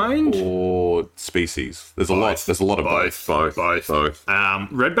population mind. or species. There's a lot. There's a lot of both. Both.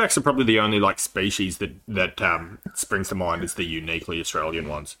 Redbacks are probably the only like species that springs to mind as the uniquely Australian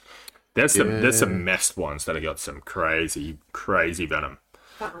ones. There's some messed ones that have got some crazy venom.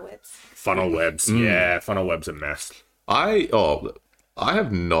 Funnel webs. Yeah, funnel webs are messed. I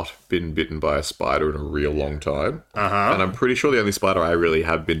have not been bitten by a spider in a real long time. And I'm pretty sure the only spider I really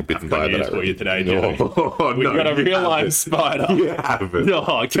have been bitten by that for you today, Joey. No, We've got a real live spider. You haven't.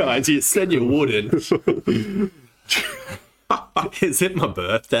 Oh, guys, you said you wouldn't. Is it my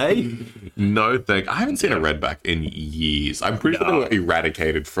birthday? No, I haven't seen a redback in years. I'm pretty sure they were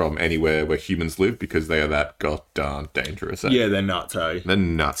eradicated from anywhere where humans live because they are that goddamn dangerous. Yeah, they're nuts, They're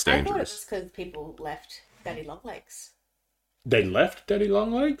nuts dangerous. I thought it was because people left Daddy Longlegs. They left Daddy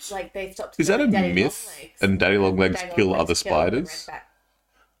Longlegs? Like, they stopped. Is that a myth? And Daddy Longlegs kill other spiders? Is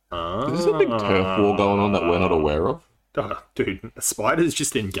there a big turf war going on that we're not aware of? Oh, dude, spiders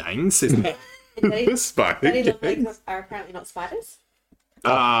just in gangs, isn't it? Daddy Longlegs are apparently not spiders.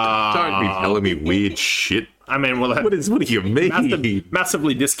 Don't be telling me weird shit. I mean, well, what do you mean?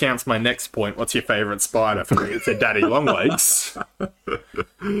 Massively discounts my next point. What's your favourite spider? For me, it's a Daddy Longlegs.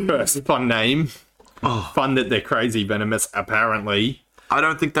 First, fun name. Fun that they're crazy venomous, apparently. I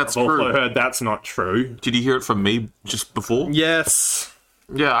don't think that's I've true. also heard that's not true. Did you hear it from me just before? Yes.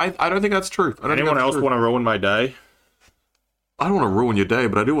 Yeah, I don't think that's true. Anyone else want to ruin my day? I don't want to ruin your day,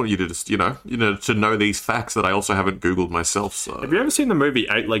 but I do want you to just, to know these facts that I also haven't Googled myself. So. Have you ever seen the movie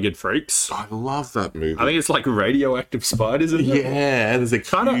Eight-Legged Freaks? I love that movie. I think it's like radioactive spiders, isn't it? Yeah, there's a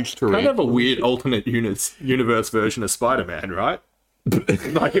huge kind of a weird alternate universe version of Spider-Man, right?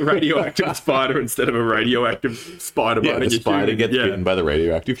 Like a radioactive spider instead of a radioactive spider biting the spider gets bitten by the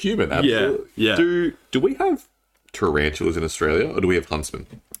radioactive human. Absolutely. Yeah. Do we have tarantulas in Australia, or do we have huntsmen?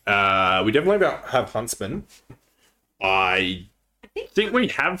 We definitely have huntsmen. I think we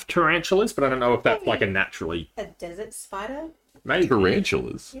have tarantulas, but I don't know if that's like a desert spider. Maybe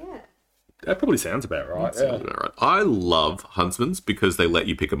tarantulas. Yeah, that probably sounds about right. Sounds about right. I love huntsmen because they let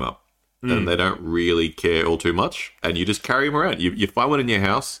you pick them up, and they don't really care all too much, and you just carry them around. You find one in your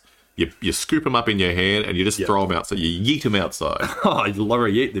house, you scoop them up in your hand, and you just throw them out. So you yeet them outside. Oh, you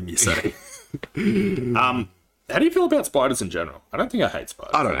lorry yeet them, you say. How do you feel about spiders in general? I don't think I hate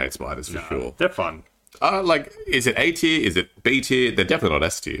spiders. I don't hate spiders for sure. They're fun. Is it A tier? Is it B tier? They're definitely not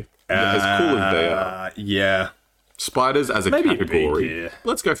S tier. As cool as they are. Yeah. Spiders as a Maybe category. B tier.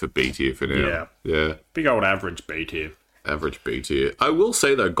 Let's go for B tier for now. Yeah. Big old average B tier. Average B tier. I will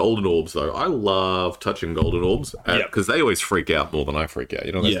say though, golden orbs though. I love touching golden orbs because they always freak out more than I freak out.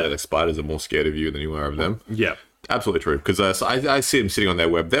 You know, the spiders are more scared of you than you are of them. Yeah. Absolutely true. Because I see them sitting on their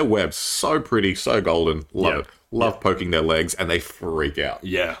web. Their web's so pretty, so golden. Love it. Love poking their legs, and they freak out.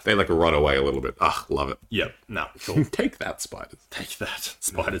 Yeah. They run away a little bit. Love it. Yep. No, cool. Take that, spiders. Take that.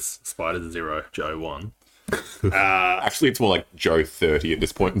 Spiders 0, Joe 1. Actually, it's more like Joe 30 at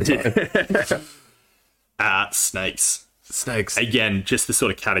this point in time. Snakes. Snakes. Again, just the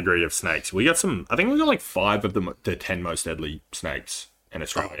sort of category of snakes. I think we got like 5 of the 10 most deadly snakes in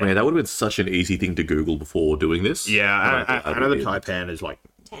Australia. Oh, man, that would have been such an easy thing to Google before doing this. Yeah, I know the taipan is like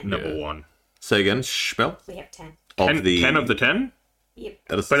 10. Number 1. Say again, Schmel? We have 10. 10 of the 10? Yep.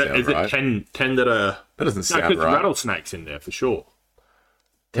 That doesn't sound is right. it 10 that are... That doesn't sound because right. rattlesnakes in there, for sure.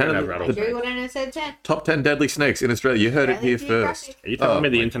 10 of Drew, what I said 10. Top 10 deadly snakes in Australia. You heard it here first. Are you telling me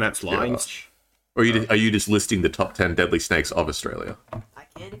the internet's lying? Or are you just listing the top 10 deadly snakes of Australia? I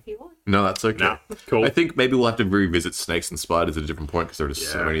can if you want. No, that's okay. Nah, cool. I think maybe we'll have to revisit snakes and spiders at a different point because there are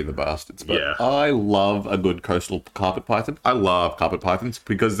just so many of the bastards. But I love a good coastal carpet python. I love carpet pythons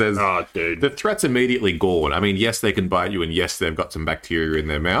because the threat's immediately gone. I mean, yes, they can bite you, and yes, they've got some bacteria in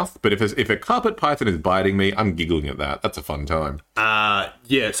their mouth. But if a carpet python is biting me, I'm giggling at that. That's a fun time.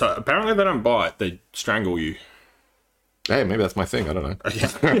 So apparently they don't bite; they strangle you. Hey, maybe that's my thing. I don't know.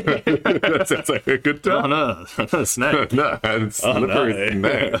 That sounds like a good time. Oh, no. Snake. No, it's slippery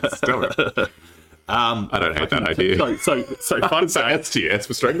snake. Stop it. I don't hate that idea. So fun fact. S tier. S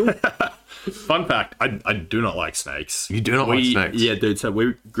for strangle. Fun fact. I do not like snakes. You do not like snakes? Yeah, dude. So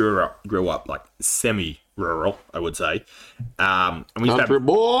we grew up like semi rural, I would say. And we Country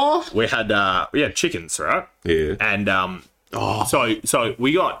boy. we had chickens, right? Yeah. And so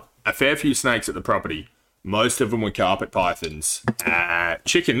we got a fair few snakes at the property. Most of them were carpet pythons.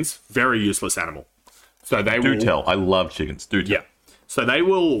 Chickens, very useless animal. So they Do tell. I love chickens. Do tell. Yeah. So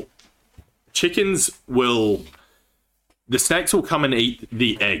the snakes will come and eat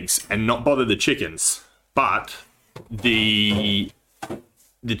the eggs and not bother the chickens, but the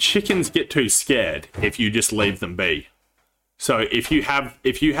chickens get too scared if you just leave them be. So if you have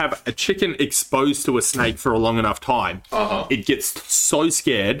a chicken exposed to a snake for a long enough time, it gets so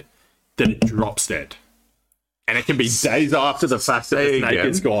scared that it drops dead. And it can be days after the fact that the snake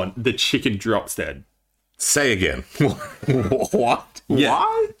is gone, the chicken drops dead. Say again. What? Yeah.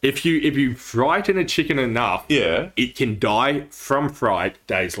 Why? If you frighten a chicken enough, it can die from fright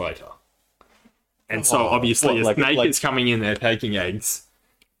days later. And so obviously a snake is coming in there taking eggs.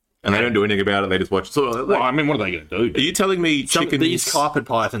 And they don't do anything about it, they just watch. So, Well, I mean, what are they going to do? are you telling me chickens... These carpet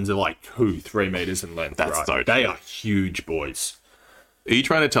pythons are like 2-3 meters in length, That's right? so They are huge boys. Are you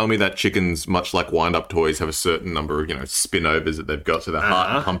trying to tell me that chickens, much like wind-up toys, have a certain number of, spin-overs that they've got to their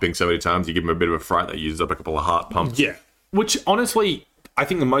heart pumping so many times, you give them a bit of a fright, they use up a couple of heart pumps? Yeah. Which, honestly, I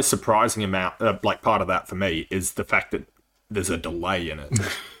think the most surprising amount, part of that for me, is the fact that there's a delay in it.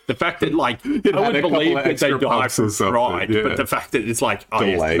 The fact that, I would believe that they die from fright, but the fact that it's like,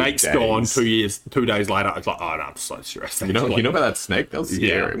 snake's gone 2 days later, it's like, oh, no, I'm so stressed. You know about that snake? That was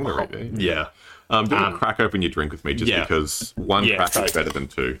scary. Yeah. Don't crack open your drink with me just because one crack is better than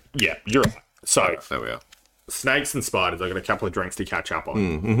two. Yeah, you're right. So, there we are. Snakes and spiders, I've got a couple of drinks to catch up on.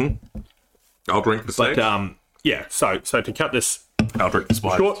 Mm-hmm. I'll drink the snake. But, so to cut this I'll drink the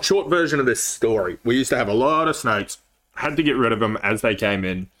spiders. short version of this story, we used to have a lot of snakes, had to get rid of them as they came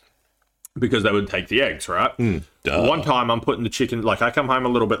in because they would take the eggs, right? One time I'm putting the chicken, I come home a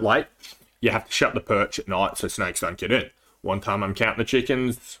little bit late, you have to shut the perch at night so snakes don't get in. One time I'm counting the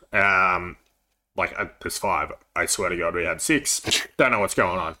chickens, there's 5. I swear to God, we had 6. Don't know what's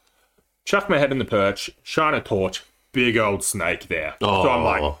going on. Chuck my head in the perch, shine a torch, big old snake there. So I'm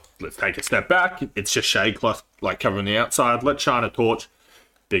like, let's take a step back. It's just shade cloth, covering the outside. Let's shine a torch.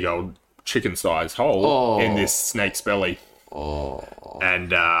 Big old chicken-sized hole in this snake's belly.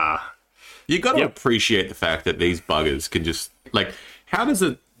 And, you got to appreciate the fact that these buggers can just, how does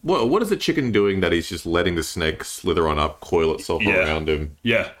it... What is the chicken doing that he's just letting the snake slither on up, coil itself around him?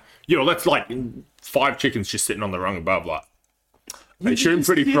 Yeah. That's 5 chickens just sitting on the rung above, they seem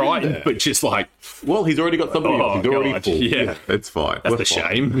pretty frightened, but just well, he's already got somebody else. He's already full. Yeah, it's fine. That's a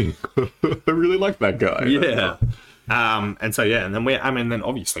shame. I really like that guy. Yeah. And so, and then then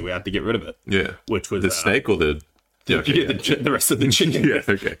obviously we had to get rid of it. Yeah. Which was... The snake or the... the rest of the chicken. Yeah,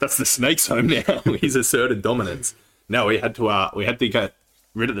 okay. That's the snake's home now. He's asserted dominance. No, we had to get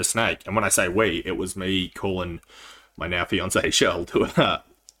rid of the snake. And when I say we, it was me calling my now fiance Shell to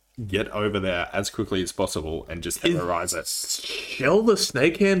get over there as quickly as possible and just terrorize it. Shell the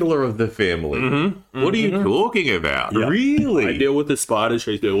snake handler of the family. What are you talking about? Yeah. Really? I deal with the spider,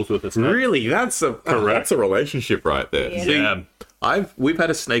 she deals with the snake. Really? That's a relationship right there. Yeah. See, we've had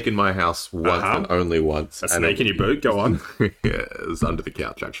a snake in my house once and only once. A snake in your boot? Go on. Yeah, it was under the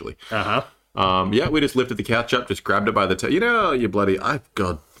couch actually. We just lifted the couch up, just grabbed it by the tail. You bloody...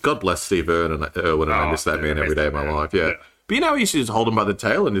 God bless Steve Irwin, and I miss that man every day of my life. Yeah. But you used to just hold him by the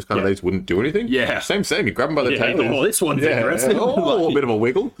tail and just they just wouldn't do anything? Yeah. Same. You grab him by the tail. Oh, this one's interesting. A little bit of a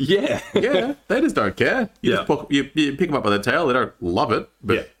wiggle. Yeah. Yeah. They just don't care. You pick them up by the tail. They don't love it.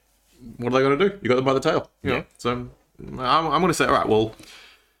 But what are they going to do? You got them by the tail. You know? So I'm going to say, all right, well,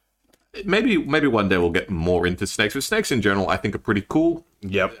 maybe one day we'll get more into snakes. But snakes in general, I think, are pretty cool.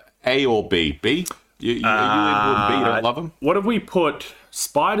 Yep. A or B? B? You in B? You don't love them? What have we put?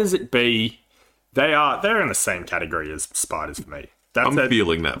 Spiders at B. They're in the same category as spiders for me. I'm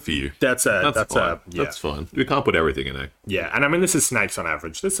feeling that for you. That's fine. We can't put everything in A. Yeah, and I mean this is snakes on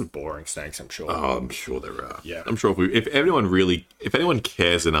average. There's some boring snakes, I'm sure. Oh, I'm sure there are. Yeah, I'm sure if anyone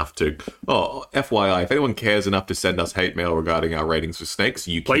cares enough to, FYI, if anyone cares enough to send us hate mail regarding our ratings for snakes,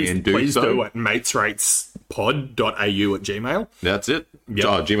 please do at matesratespod.au@gmail. That's it. Yep.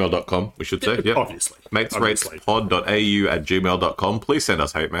 Gmail.com, we should say. Yeah, obviously. Matesratespod.au@gmail.com. Please send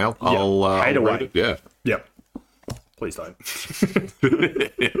us hate mail. I'll hate away. Yeah. Yep. Please don't.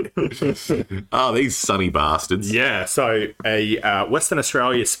 These sunny bastards. Yeah, so a Western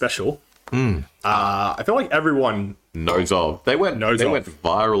Australia special. I feel like everyone knows of. They went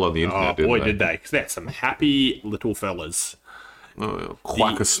viral on the internet, didn't they? Did they? Because they're some happy little fellas.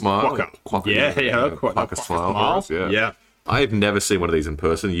 Quacker smile. Quacker. Yeah. Quacker smile. Yeah. I've never seen one of these in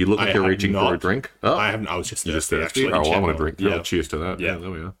person. You look like you're reaching for a drink. Oh, I haven't. I was just thirsty. Actually. Oh, well, I want a drink. Yeah. Cheers to that. Yeah,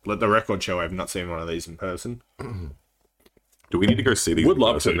 there we are. Let the record show I have not seen one of these in person. Do we need to go see these? Would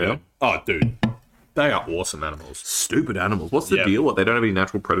love to now. Oh, dude. They are awesome animals. Stupid animals. What's the deal? What, they don't have any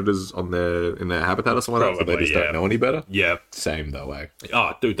natural predators in their habitat or something like that? So they just don't know any better? Yeah. Same, though, eh?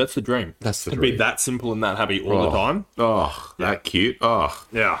 Oh, dude, that's the dream. That's the dream. dream. To be that simple and that happy all the time. Oh, that cute. Oh.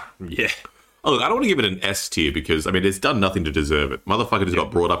 Yeah. Oh, look, I don't want to give it an S tier because, I mean, it's done nothing to deserve it. Motherfucker just got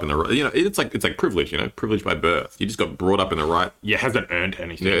brought up in the right... You know, it's like privilege, privilege by birth. You just got brought up in the right... Yeah, hasn't earned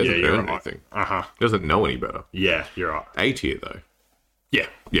anything. Yeah, hasn't earned anything. Uh-huh. Doesn't know any better. Yeah, you're right. A tier, though. Yeah.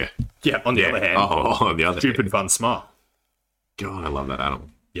 Yeah, on the other hand. On the other stupid fun smile. God, I love that animal.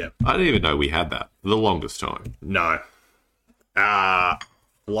 Yeah. I didn't even know we had that for the longest time. No.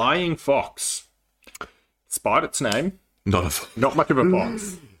 Flying fox. Despite its name. Not much of a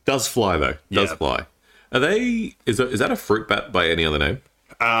fox. Does fly, though. Does fly. Are they... Is that a fruit bat by any other name?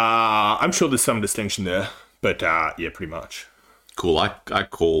 I'm sure there's some distinction there. But, yeah, pretty much. Cool. I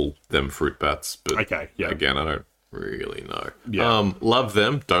call them fruit bats. But okay, yeah. Again, I don't really know. Yeah. Love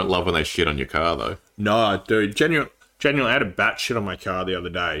them. Don't love when they shit on your car, though. No, dude. Genuinely, I had a bat shit on my car the other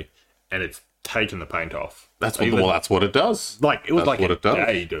day, and it's taken the paint off. That's what it does. Like it was that's like a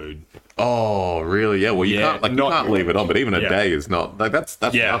day, dude. Oh, really? Yeah. Well, you can't leave it on, but even a day is not like that's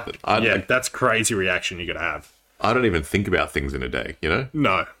nothing. That's crazy reaction you gotta have. I don't even think about things in a day.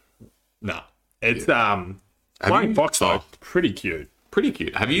 No. It's flying fox though. Pretty cute. Pretty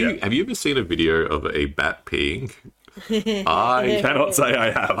cute. Have you ever seen a video of a bat peeing? I cannot say I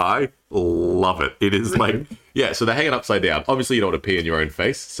have. I love it. It is like, so they hang it upside down. Obviously, you don't want to pee in your own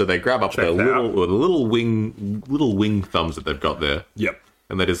face, so they grab up their little wing thumbs that they've got there. Yep.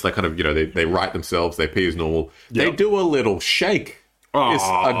 And they just like kind of, they right themselves, they pee as normal. Yep. They do a little shake. It's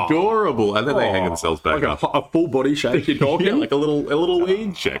adorable. And then they hang themselves back up. A full body shake, you're talking? Like a little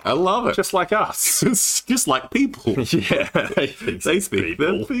weed shake. I love it. Just like us. Just like people. Yeah. They speak.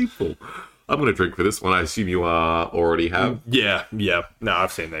 They're people. I'm going to drink for this one. I assume you already have. Yeah. No,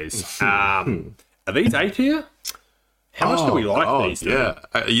 I've seen these. Are these A tier? How much do we like these? Yeah.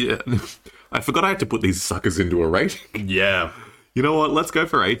 I forgot I had to put these suckers into a rating. Yeah. You know what? Let's go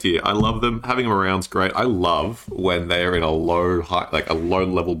for A tier. I love them. Having them around's great. I love when they're in a low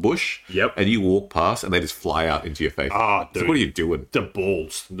level bush. Yep. And you walk past and they just fly out into your face. Oh, dude. So what are you doing? The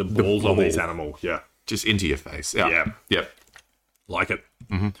balls on these animals. Yeah. Just into your face. Yeah. Yep. Like it.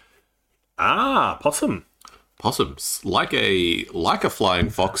 Mm-hmm. Possum. Possums. Like a flying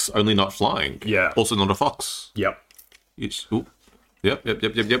fox, only not flying. Yeah. Also not a fox. Yep. Yep.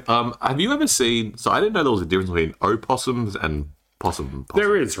 Have you ever seen... So I didn't know there was a difference between opossums and possum.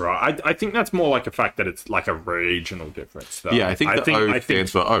 There is, right? I think that's more like a fact that it's like a regional difference. Though. Yeah, I think the O stands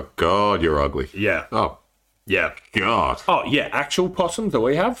for, oh, God, you're ugly. Yeah. Oh. Yeah. God. Oh, yeah, actual possums that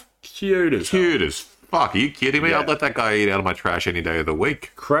we have? Cute as fuck. Are you kidding me? Yeah. I'd let that guy eat out of my trash any day of the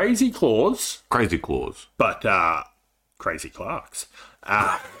week. Crazy claws. But, crazy Clarks.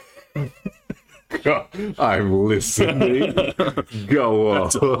 God, I'm listening. Go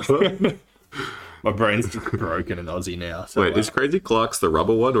on. My brain's just broken in Aussie now. So, wait, is Crazy Clark's the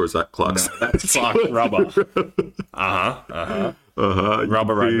rubber one, or is that Clark's? No, that's Clark's rubber.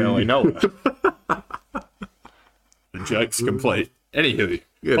 Rubber right belly. No. The joke's complete. Anywho,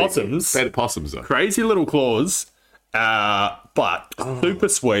 possums. Possums are crazy little claws, but super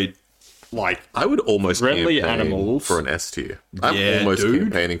sweet. Like, I would almost friendly campaign animals for an S tier. I'm almost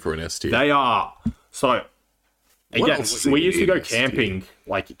campaigning for an S tier. They are. So, again, we used to go camping,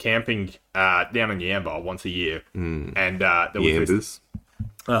 down in Yamba once a year. And there was this,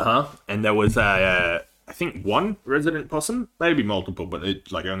 and there was I think one resident possum, maybe multiple, but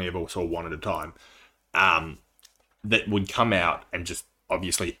it only ever saw one at a time. That would come out and just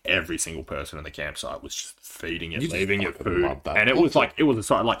obviously every single person in the campsite was just feeding it, leaving it food, and it was a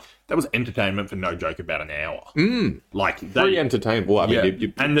side that was entertainment for no joke about an hour. Free entertainment. Well, I mean, you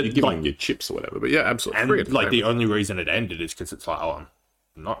give them your chips or whatever, but yeah, absolutely. And the only reason it ended is because it's like, oh, I'm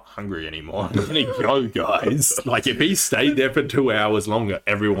not hungry anymore. I'm gonna go, guys. If he stayed there for 2 hours longer,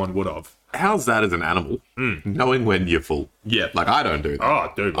 everyone would have. How's that as an animal? Knowing when you're full. Yeah. I don't do that.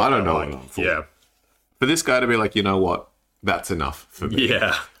 Oh, dude. I don't know when I'm full. Yeah. For this guy to be like, you know what? That's enough for me.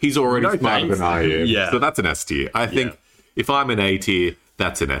 Yeah. He's already smarter than I am. Yeah. So that's an S tier. I think if I'm an A tier,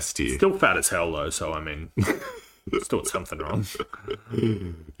 that's an S tier. Still fat as hell, though, so I mean, still something wrong.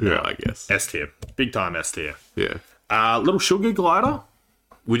 Yeah, I guess. S tier. Big time S tier. Yeah. Little sugar glider.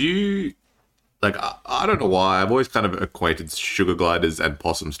 Would you... I don't know why. I've always kind of equated sugar gliders and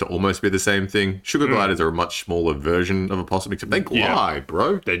possums to almost be the same thing. Sugar gliders are a much smaller version of a possum, except they glide,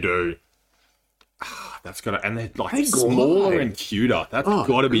 bro. They do. That's gotta, and they're like smaller and cuter. That's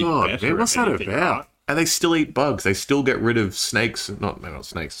gotta be better. Man, what's that anything, about? right? And they still eat bugs. They still get rid of snakes, not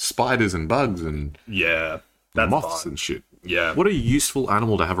snakes, spiders and bugs and That's moths fine. and shit. Yeah. What a useful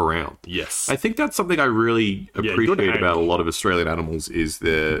animal to have around. Yes. I think that's something I really appreciate hang. about a lot of Australian animals is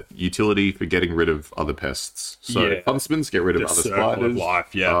their utility for getting rid of other pests. So huntsmans get rid of other circle of spiders.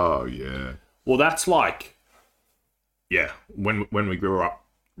 life, yeah. Oh, yeah. Well, that's like, when we grew up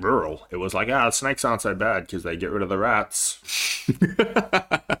rural, it was like, snakes aren't so bad because they get rid of the rats.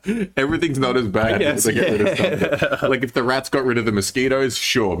 Everything's not as bad as they get rid of something. Like, if the rats got rid of the mosquitoes,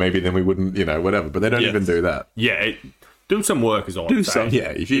 sure, maybe then we wouldn't, whatever. But they don't even do that. Yeah, do some work is all I'm saying.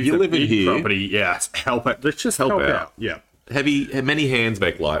 If you live in here, property, help it. Let's just help out. Yeah. Many hands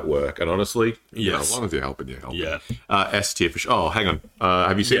make light work, and honestly, Yes. as long as you're helping, you're helping. Yeah. S tier for sure. Oh, hang on.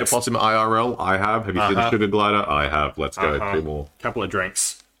 Have you seen a possum IRL? I have. Have you seen a sugar glider? I have. Let's go. 2 more. Couple of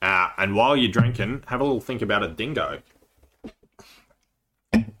drinks. And while you're drinking, have a little think about a dingo.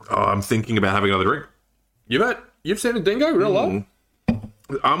 Oh, I'm thinking about having another drink. You've seen a dingo real life?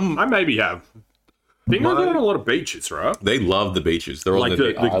 I maybe have. Dingoes are on a lot of beaches, right? They love the beaches. They're Like on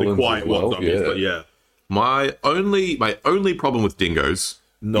the islands quiet as well. ones, obviously. Yeah. My only problem with dingoes,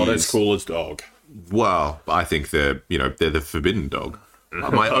 Not as cool as dog. well, I think they're the forbidden dog.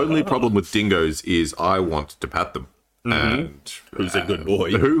 My only problem with dingoes is I want to pat them. And Who's a good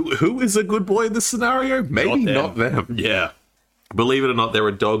boy? who is a good boy in this scenario? Maybe not them. Yeah. Believe it or not, they're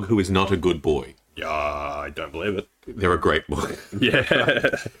a dog who is not a good boy. Yeah, I don't believe it. They're a great boy. Yeah.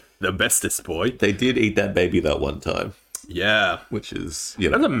 The bestest boy. They did eat that baby that one time, Yeah. which is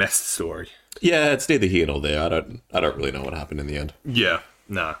That's a mess story. yeah, it's neither here nor there. I don't really know what happened in the end. Yeah.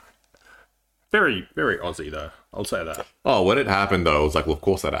 Nah. Very, very Aussie, though. I'll say that. Oh, when it happened though, I was like, well, of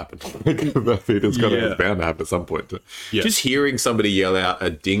course that happened. It's bound to happen at some point. Yeah. Just hearing somebody yell out, "A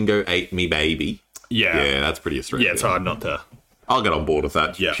dingo ate me baby." Yeah. That's pretty Australian. Yeah, it's hard not to. I'll get on board with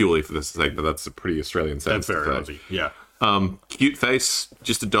that Yeah. purely for the sake that that's a pretty Australian That's sentence. very to say. Aussie. Yeah. Cute face,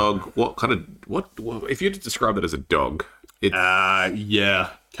 just a dog. What if you had to describe it as a dog? It's Yeah.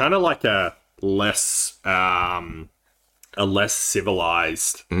 Kind of like a less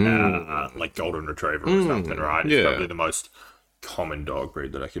civilized, like golden retriever or something, right? It's probably the most common dog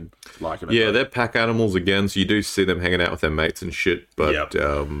breed that I could like. they're pack animals again, so you do see them hanging out with their mates and shit. But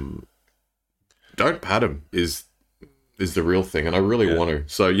don't pat them is the real thing, and I really want to.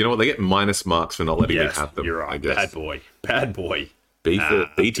 So you know what? They get minus marks for not letting me pat them. You're right. I guess. Bad boy. B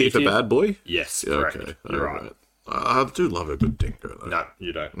tier for bad boy. Yes, Yeah, correct. okay. You're All right. I do love a good dingo, though. No,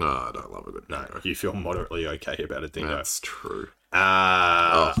 you don't. No, I don't love a good No, dingo. you feel moderately okay about a dingo. That's true.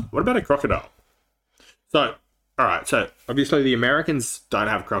 What about a crocodile? So, all right. So, obviously, the Americans don't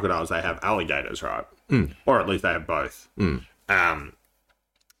have crocodiles; they have alligators, right? Or at least they have both.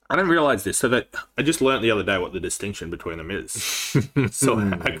 I didn't realize this, so that I just learnt the other day what the distinction between them is. So,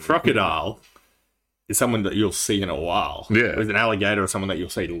 a crocodile is someone that you'll see in a while. Yeah. Whereas an alligator is someone that you'll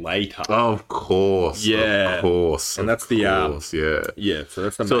see later. Of course. Yeah. Of course. And that's the, yeah. So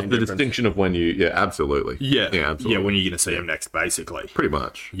that's the So main the difference. distinction of when you, absolutely. Yeah, absolutely. yeah, when you're going to see them next, basically. Pretty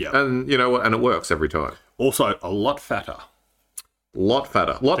much. Yeah. And you know what? And it works every time. Also, a lot fatter. Lot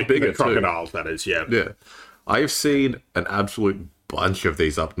fatter. Lot bigger, The crocodiles, that is, yeah. too. Yeah. I've seen an absolute bunch of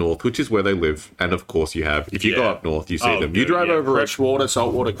these up north, which is where they live. And of course you have. If you go up north, you see them. You drive over freshwater,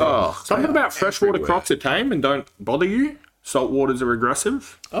 saltwater crocs. Something about freshwater crocs are tame and don't bother you. Saltwaters are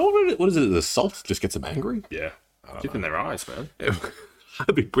aggressive. Oh, what is it? The salt just gets them angry? Yeah. Get in their eyes, man.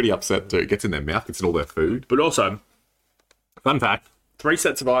 I'd be pretty upset too. It gets in their mouth, gets in all their food. But also, fun fact, 3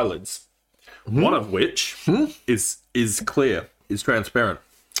 sets of eyelids. One of which is clear, is transparent.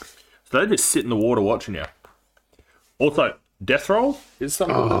 So they just sit in the water watching you. Also, death roll is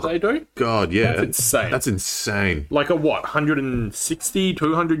something that they do. God, yeah. That's insane. That's insane. Like a 160,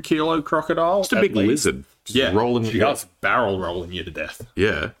 200 kilo crocodile? Just a big lizard. Just rolling just barrel rolling you to death.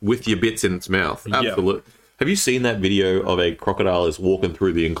 Yeah, with your bits in its mouth. Absolutely. Have you seen that video of a crocodile is walking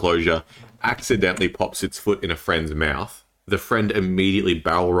through the enclosure, accidentally pops its foot in a friend's mouth? The friend immediately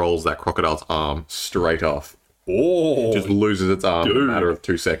barrel rolls that crocodile's arm straight off. Oh, Just loses its arm in a matter of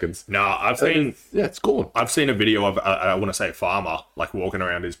 2 seconds. no, I've seen it's gone. I've seen a video of I want to say a farmer like walking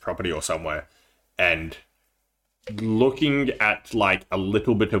around his property or somewhere and looking at like a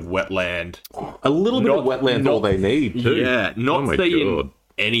little bit of wetland. A little bit of wetland's all they need, too. Yeah, not my seeing God.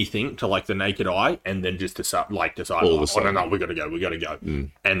 anything to like the naked eye, and then just decide All of a oh sudden. no, we gotta go.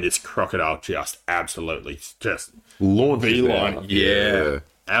 And this crocodile just absolutely just Launches beeline. out. Yeah,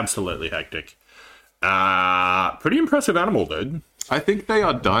 absolutely hectic. Pretty impressive animal, dude. I think they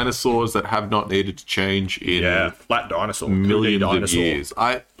are dinosaurs that have not needed to change in Flat dinosaur, 2D millions of dinosaur. years.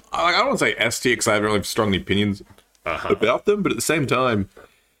 I don't want to say S tier because I don't really have strong opinions about them, but at the same time,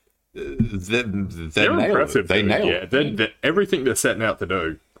 they're impressive. They nail it. They're everything they're setting out to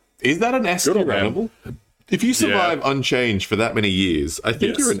do. Is that an S tier animal? If you survive unchanged for that many years, I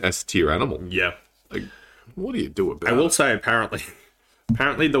think you're an S tier animal. Yeah. Like, what do you do about it? I will say,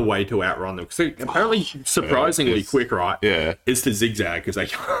 apparently the way to outrun them, because apparently surprisingly quick, right? Yeah. Is to zigzag, because they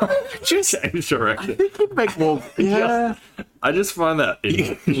can't just change direction. I think you'd make more... Yeah. I just find that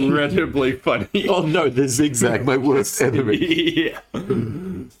incredibly funny. Oh no, the zigzag, my worst enemy. Yeah.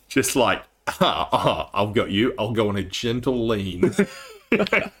 Just like, I've got you, I'll go on a gentle lean.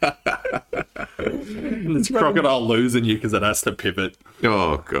 And this crocodile losing you because it has to pivot.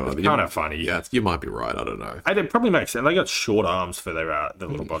 Oh god, Kind of funny. Yeah, you might be right. I don't know. It probably makes sense. They got short arms for their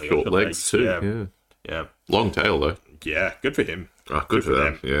little body, short legs too. Yeah. Long tail though. Yeah, good for him. Oh, good for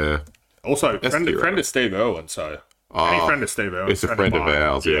them. Yeah. Also, friend of Steve Irwin. So any friend of Steve Irwin. It's a friend of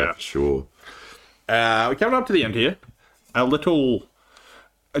ours. Yeah, for sure. We're coming up to the end here. A little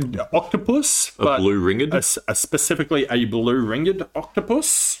octopus, but blue-ringed, specifically a blue-ringed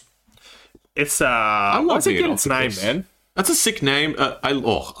octopus. It's what's it get its name, man? That's a sick name. I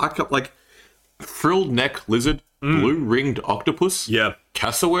got like frilled neck lizard, blue-ringed octopus. Yeah,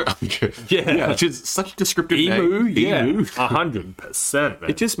 cassowary. Yeah, just such a descriptive emu. name. Yeah, 100%.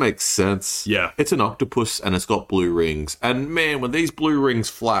 It just makes sense. Yeah, it's an octopus and it's got blue rings. And man, when these blue rings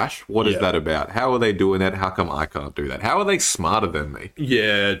flash, what is that about? How are they doing that? How come I can't do that? How are they smarter than me?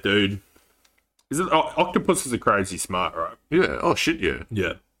 Yeah, dude. Octopuses are crazy smart, right? Yeah. Oh shit. Yeah.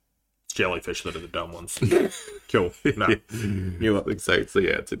 Yeah. Jellyfish that are the dumb ones. Cool. No. You know, so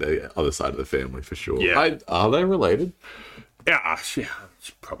yeah, it's the other side of the family for sure. Yeah. Are they related? Yeah,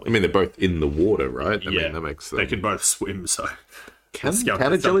 probably. I mean, they're both in the water, right? I mean, that makes sense. They can both swim, so... Can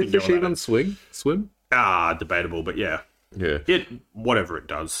a jellyfish even swim? Debatable, but yeah. Yeah. Whatever it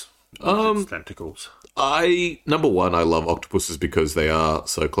does. Its tentacles. Number one, I love octopuses because they are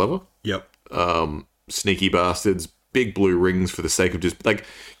so clever. Yep. Sneaky bastards. Big blue rings for the sake of just like.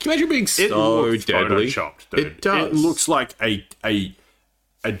 Can you imagine being so deadly? Photoshopped, dude. It does. It looks like a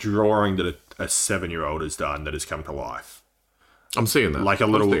drawing that a 7-year-old has done that has come to life. I'm seeing that. Like a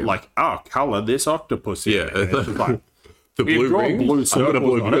little color this octopus. Yeah. Like, the blue rings. I'm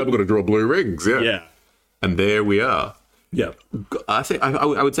going to draw blue rings. Yeah. Yeah. And there we are. Yeah.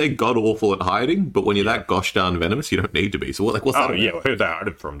 I would say god awful at hiding, but when you're that gosh darn venomous, you don't need to be. So what's that? Oh yeah, where's that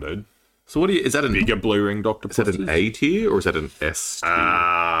hiding from, dude? So is that bigger blue ringed octopus? Is that an A tier or is that an S tier?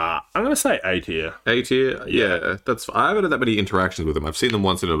 I'm gonna say A tier. A tier, yeah. I haven't had that many interactions with them. I've seen them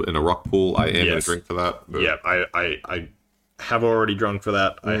once in a rock pool. I am gonna drink for that. But... Yeah, I have already drunk for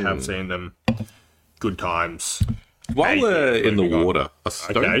that. I have seen them. Good times. While we're in the water, are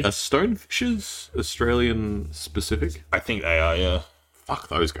stonefishes Australian specific? I think they are. Yeah. Fuck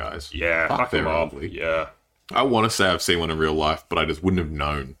those guys. Yeah. Fuck them up. ugly. Yeah. I want to say I've seen one in real life, but I just wouldn't have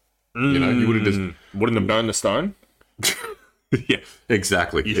known. You know, you would have just wouldn't have known the stone. Yeah,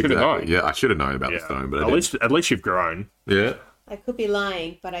 exactly. You should have known. Yeah, I should have known about the stone, but at least you've grown. Yeah. I could be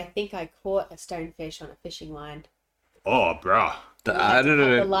lying, but I think I caught a stonefish on a fishing line. Oh, bruh. I don't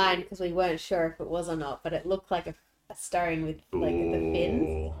know. The line because we weren't sure if it was or not, but it looked like a stone with like the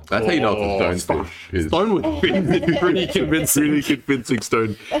fins. That's how you know it's a stonefish. Stone with fins is pretty convincing. Really convincing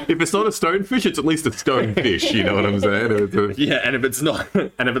stone. If it's not a stonefish, it's at least a stonefish. You know what I'm saying? Yeah, and if it's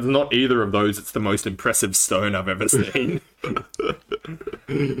not either of those, it's the most impressive stone I've ever seen.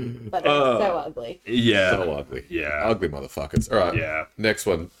 But they're so ugly. Yeah, so ugly. Yeah, ugly motherfuckers. All right. Yeah. Next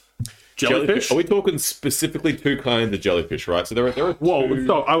one. Jellyfish? Are we talking specifically two kinds of jellyfish, right? So there are two...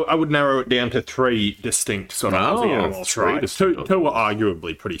 so I would narrow it down to three distinct sort of Aussie animals, right? Two are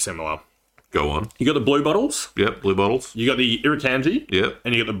arguably pretty similar. Go on. You got the blue bottles. Yep, blue bottles. You got the irukandji. Yep.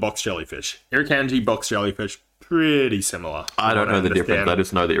 And you got the box jellyfish. Irukandji, box jellyfish, pretty similar. I don't know the difference. I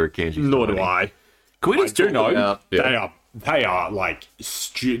just know the irukandji. Nor do I. Can we just do know they are like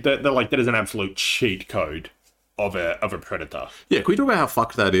they're like that is an absolute cheat code of a predator. Yeah, can we talk about how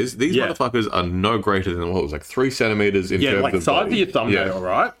fucked that is? These motherfuckers are no greater than, what it was, like 3 centimeters in terms like of size body. of your thumbnail,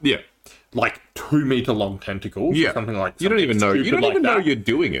 right? Yeah. Like 2 meter long tentacles. Yeah. Or something like you don't even know. You don't even know you're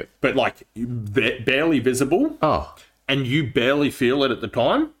doing it. But like barely visible. Oh. And you barely feel it at the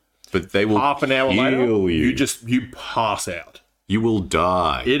time. But they will half an hour later, you pass out. You will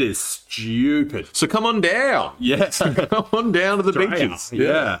die. It is stupid. So come on down. Yes. Come on down to the beaches.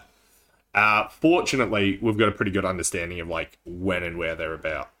 Yeah. Fortunately, we've got a pretty good understanding of like when and where they're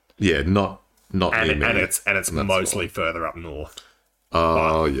about. Yeah, not and it's mostly further up north.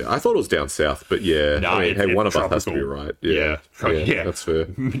 Oh yeah, I thought it was down south, but yeah. No, I mean, one of tropical. us has to be right. Yeah, that's fair.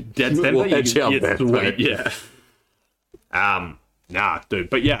 Dead center, we'll hedge our sweet. Yeah. Nah, dude.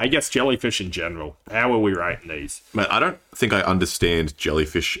 But yeah, I guess jellyfish in general. How are we rating these? Man, I don't think I understand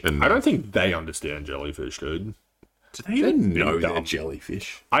jellyfish, and I don't think they understand jellyfish, dude. do they even know dumb. they're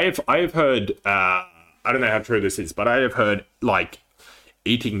jellyfish? I have heard. I don't know how true this is, but I have heard like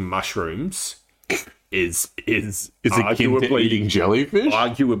eating mushrooms is akin to eating jellyfish?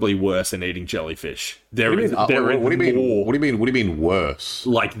 arguably worse than eating jellyfish. What do you mean worse?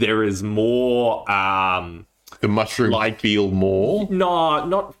 Like there is more. The mushrooms feel more? No,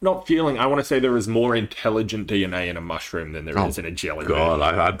 not feeling. I want to say there is more intelligent DNA in a mushroom than there is in a jellyfish. God,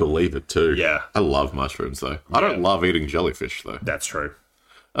 I believe it too. Yeah. I love mushrooms though. I don't love eating jellyfish though. That's true.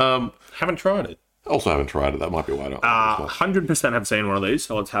 Haven't tried it. Also haven't tried it. That might be why I don't. 100% have seen one of these.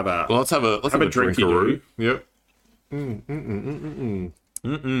 So let's have a Let's have a drinkaroo. Yep.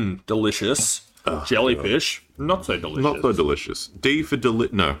 delicious. Jellyfish, not so delicious. Not so delicious. D for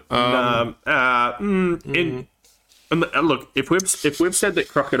no. Look, if we've said that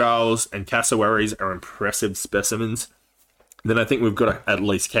crocodiles and cassowaries are impressive specimens, then I think we've got to at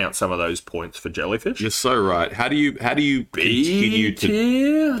least count some of those points for jellyfish. You're so right. How do you continue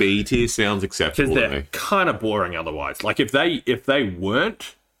to B tier? Sounds acceptable Because to they're me. kind of boring otherwise. Like if they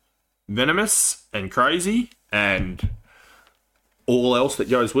weren't venomous and crazy and all else that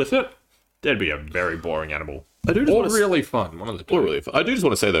goes with it, they'd be a very boring animal. I do just Or want to really fun. One of the two. Or really fun. I do just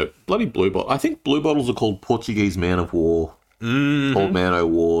want to say though, bloody blue bottle. I think blue bottles are called Portuguese man of war. Old man o'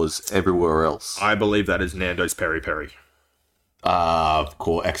 wars everywhere else. I believe that is Nando's Peri Peri.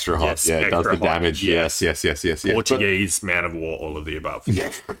 Cool. Extra hot. Yes, yeah, it does the extra hot. damage. Yeah. Yes. Portuguese, man of war, all of the above.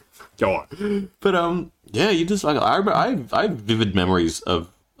 Yeah. Go on. But yeah, you just like I have vivid memories of.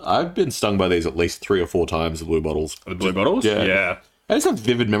 I've been stung by these at least 3 or 4 times. The blue bottles. The blue bottles? Yeah. I just have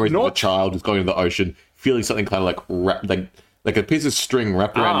vivid memories of a child who's going to the ocean, feeling something kind of like a piece of string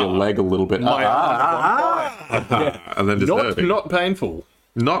wrapped around your leg a little bit. And And then just hurting. not painful.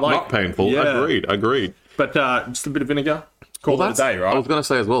 Not painful. yeah. Agreed. But just a bit of vinegar. Call it a day, right? I was going to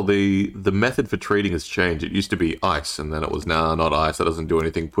say as well, the method for treating has changed. It used to be ice, and then it was, not ice, that doesn't do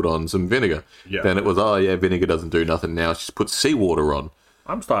anything, put on some vinegar. Yeah. Then it was, vinegar doesn't do nothing now, just put seawater on.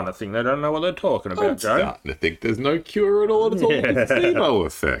 I'm starting to think they don't know what they're talking about, I'm Joe. starting to think there's no cure at all. It's all a placebo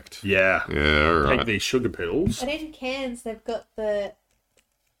effect. Yeah. Yeah, all Take right. these sugar pills. But in cans, they've got the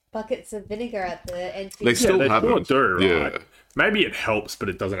buckets of vinegar at the end. They still they have still it. do, right? Yeah. Maybe it helps, but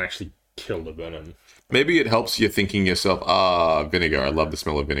it doesn't actually kill the venom. Maybe it helps you thinking yourself, vinegar. I love the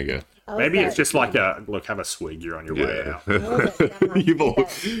smell of vinegar. Maybe it's just like look, have a swig, you're on your way out.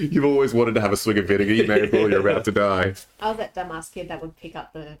 You've always wanted to have a swig of vinegar. You may as well, you're about to die. I was that dumbass kid that would pick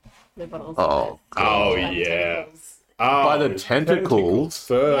up the bottles. Oh, Oh, by the yeah. tentacles. By the tentacles?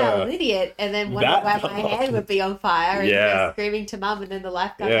 Yeah, I was an idiot. And then one That by my hand would be on fire and Yeah. be screaming to mum, and then the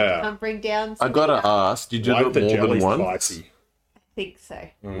lifeguard Yeah. would come bring down. I gotta ask, did you do Like the it more than jelly's once? spicy. I think so.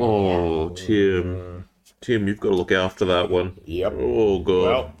 Oh, Tim. Tim, you've got to look after that one. Yep. Oh, God.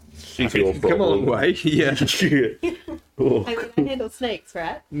 Well, She's your come a long problem. way. Yeah. Oh, I mean, I handle snakes,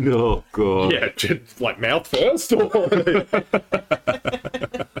 right? no, God. Yeah, just like mouth first, or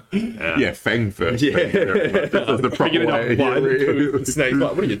Yeah, fang first. Yeah. That was the proper picking it up way. by the tooth. The snake's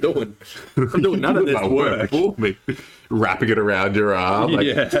like, what are you doing? I'm doing none of this That work. for me. Wrapping it around your arm. Like,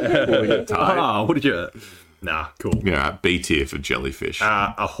 Yeah. pulling it tight. What did you? Nah, cool. Yeah, B tier for jellyfish.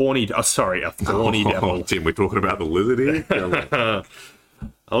 A thorny devil. Tim, we're talking about the lizard here?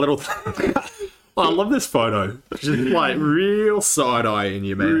 A little. I love this photo. Just like real side eye in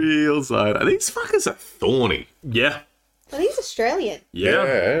you, man. Real side. These fuckers are thorny. Yeah. Well, he's Australian.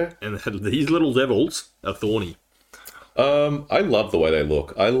 Yeah. And these little devils are thorny. I love the way they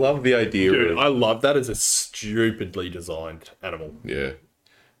look. I love the idea Dude, of... I love that as a stupidly designed animal. Yeah.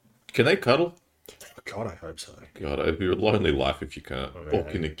 Can they cuddle? God, I hope so. God, it'd be a lonely life if you can't. yeah. Or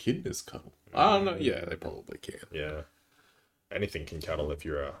can echidnas cuddle? I don't know. Yeah, they probably can. Yeah. Anything can cuddle if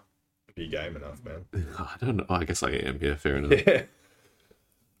you're game enough, man. I don't know. I guess I am. Yeah, fair enough.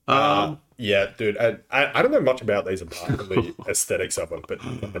 Yeah, dude. I don't know much about these apart from the aesthetics of them,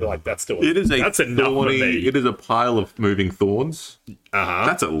 but like that's still that's enough for thorny... me. It is a pile of moving thorns. Uh-huh.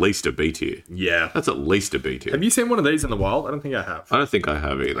 That's at least a B tier. Yeah. That's at least a B tier. Have you seen one of these in the wild? I don't think I have. I don't think I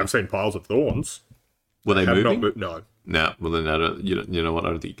have either. I've seen piles of thorns. Were they Have not moving? moved. No. No. Well, then you know what? I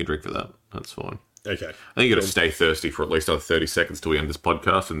don't think you can drink for that. That's fine. Okay. I think you got to stay thirsty for at least another 30 seconds till we end this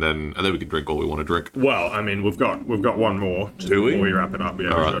podcast, and then we can drink all we want to drink. Well, I mean, we've got one more. Do we? Before we wrap it up. Yeah.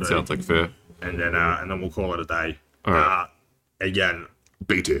 All we've right, got that to- sounds like fair. And then we'll call it a day. All right. Again,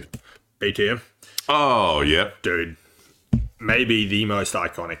 B tier. B tier, Oh yeah. dude. Maybe the most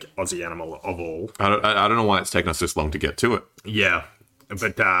iconic Aussie animal of all. I don't know why it's taken us this long to get to it. Yeah,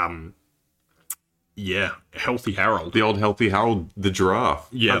 but Yeah, Healthy Harold. The old Healthy Harold, the giraffe.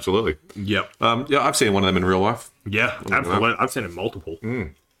 Yeah. Absolutely. Yep. Yeah, I've seen one of them in real life. Yeah, absolutely. I've seen it multiple.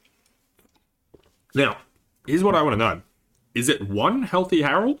 Now, here's what I want to know. Is it one Healthy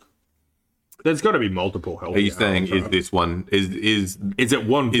Harold? There's got to be multiple Healthy Are you Harolds. saying, is this one, is it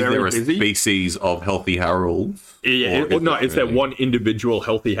one very there a busy? species of Healthy Harolds? Yeah, Or is there one individual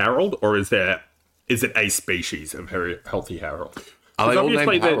Healthy Harold, or is it a species of Healthy Harold? Are they all named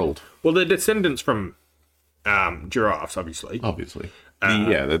Obviously Harold? Well, they're descendants from giraffes, obviously. Obviously.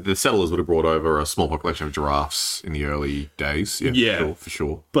 The settlers would have brought over a small population of giraffes in the early days. Yeah. For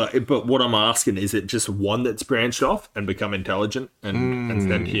sure. But what I'm asking, is it just one that's branched off and become intelligent and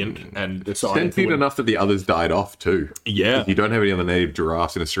sentient and decided Sentient enough that the others died off too. Yeah. You don't have any other native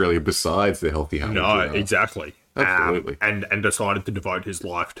giraffes in Australia besides the Healthy Harold. No, giraffe. exactly. Absolutely. And decided to devote his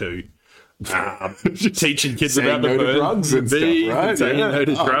life to teaching kids Saying about the no to birds drugs and stuff, right? saying no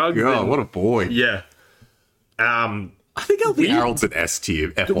to drugs. God, and- what a boy. yeah. I think Healthy Harold's an S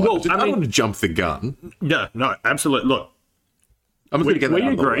tier. I don't want to jump the gun. No, absolutely. Look, I'm just going to get that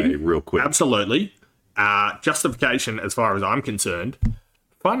out of the way real quick. Absolutely. Justification, as far as I'm concerned,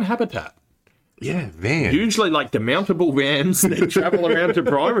 fun habitat. Yeah, van. Usually like demountable vans that travel around to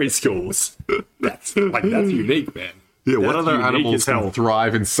primary schools. That's unique, man. Yeah, what That's other unique animals as hell. can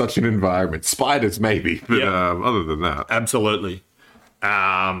thrive in such an environment? Spiders, maybe. But other than that. Absolutely.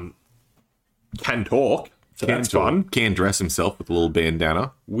 Can talk. So that's fun. Can dress himself with a little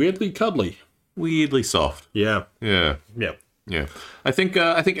bandana. Weirdly cuddly. Weirdly soft. Yeah. Yeah. Yeah. Yeah. I think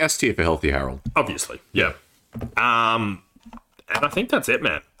S tier for Healthy Harold. Obviously. Yeah. And I think that's it,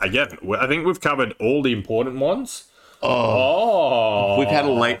 man. Again, I think we've covered all the important ones. Oh. We've had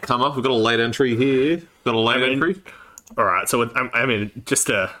a late come up. We've got a late entry here. Got a late entry. All right. So, just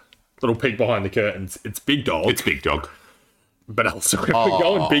a little peek behind the curtains. It's Big Dog. It's Big Dog. But also, if we're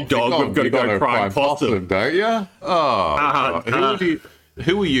going Big Dog, we've got to go Prime Possum. Don't you?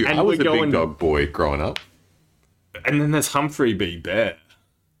 Who were you? and I was we're a going- Big Dog boy growing up. And then there's Humphrey B. Bear.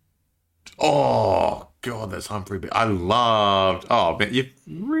 Oh, God, that's Humphrey Bear. I loved... Oh, man, you've...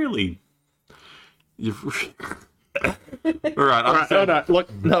 All right.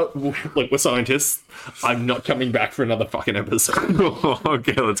 No, look, we're scientists. I'm not coming back for another fucking episode.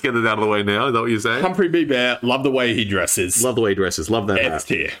 Okay, let's get it out of the way now. Is that what you're saying? Humphrey B. Bear, love the way he dresses. Love the way he dresses. Love that. S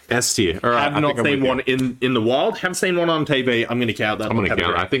tier. S tier. All right. Have not seen one in the wild. Have seen one on TV. I'm going to count that. I'm going to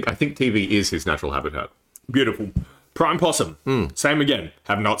count. I think TV is his natural habitat. Beautiful. Prime Possum. Same again.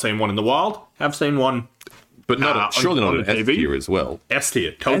 Have not seen one in the wild. Have seen one. But surely not an S tier as well. S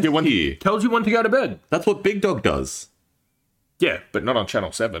tier. Tells you when to go to bed. That's what Big Dog does. Yeah, but not on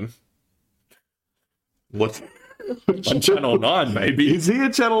Channel 7. What? On Channel 9, maybe. Is he a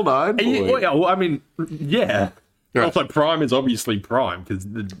Channel 9 boy? Yeah. Right. Also, Prime is obviously Prime because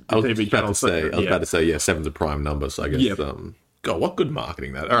the TV channel. I was about to say, 7's a prime number, so I guess. Yep. God, what good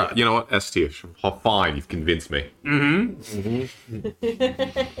marketing that. All right, you know what? S tier. Oh, fine, you've convinced me.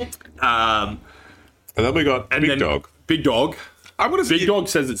 And then we got Big Dog. Big Dog. Big Dog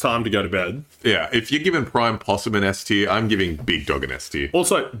says it's time to go to bed. Yeah, if you're giving Prime Possum an S tier, I'm giving Big Dog an S tier.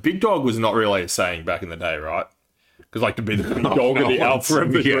 Also, Big Dog was not really a saying back in the day, right? Because to be the big dog of the alpha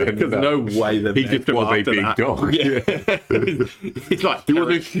of the group, because no way that he just was a big dog. Yeah. He's like he was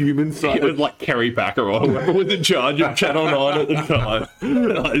a human size. It was like Kerry Packer or whoever was in charge of Channel 9 at the time.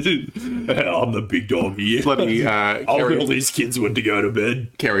 I'm the big dog here. Bloody all these kids went to go to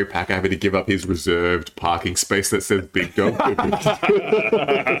bed. Kerry Packer having to give up his reserved parking space that says Big Dog.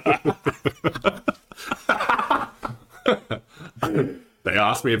 They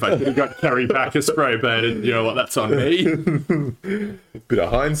asked me if I could have got Kerry Packer spray painted. You know what? That's on me. Bit of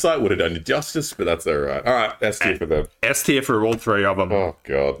hindsight would have done you justice, but that's all right. All right, S tier for them. S tier for all three of them. Oh,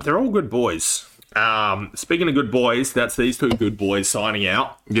 God. They're all good boys. Speaking of good boys, that's these two good boys signing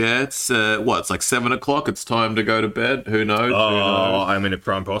out. Yeah, it's it's like 7 o'clock. It's time to go to bed. Who knows? Oh, I mean, if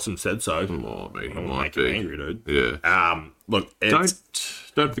Prime Possum said so. Oh, maybe I'll might make him be. angry, dude. Yeah. Look, it's...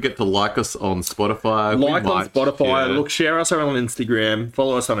 Don't forget to like us on Spotify. Like on Spotify. Yeah. Look, share us on Instagram.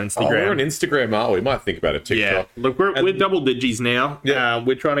 Follow us on Instagram. Oh, we're on Instagram, aren't we? Might think about a TikTok. Yeah. Look, we're double digits now. Yeah.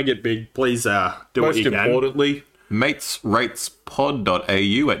 We're trying to get big. Please do what Most you can. importantly,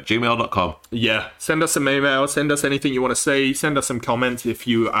 matesratespod.au@gmail.com. Yeah. Send us some emails. Send us anything you want to see. Send us some comments if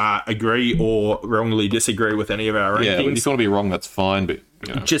you agree or wrongly disagree with any of our rankings. Yeah, if you want to be wrong, that's fine, but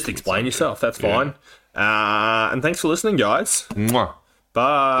just explain yourself. That's fine. And thanks for listening, guys. Mwah. Bye.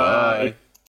 Bye.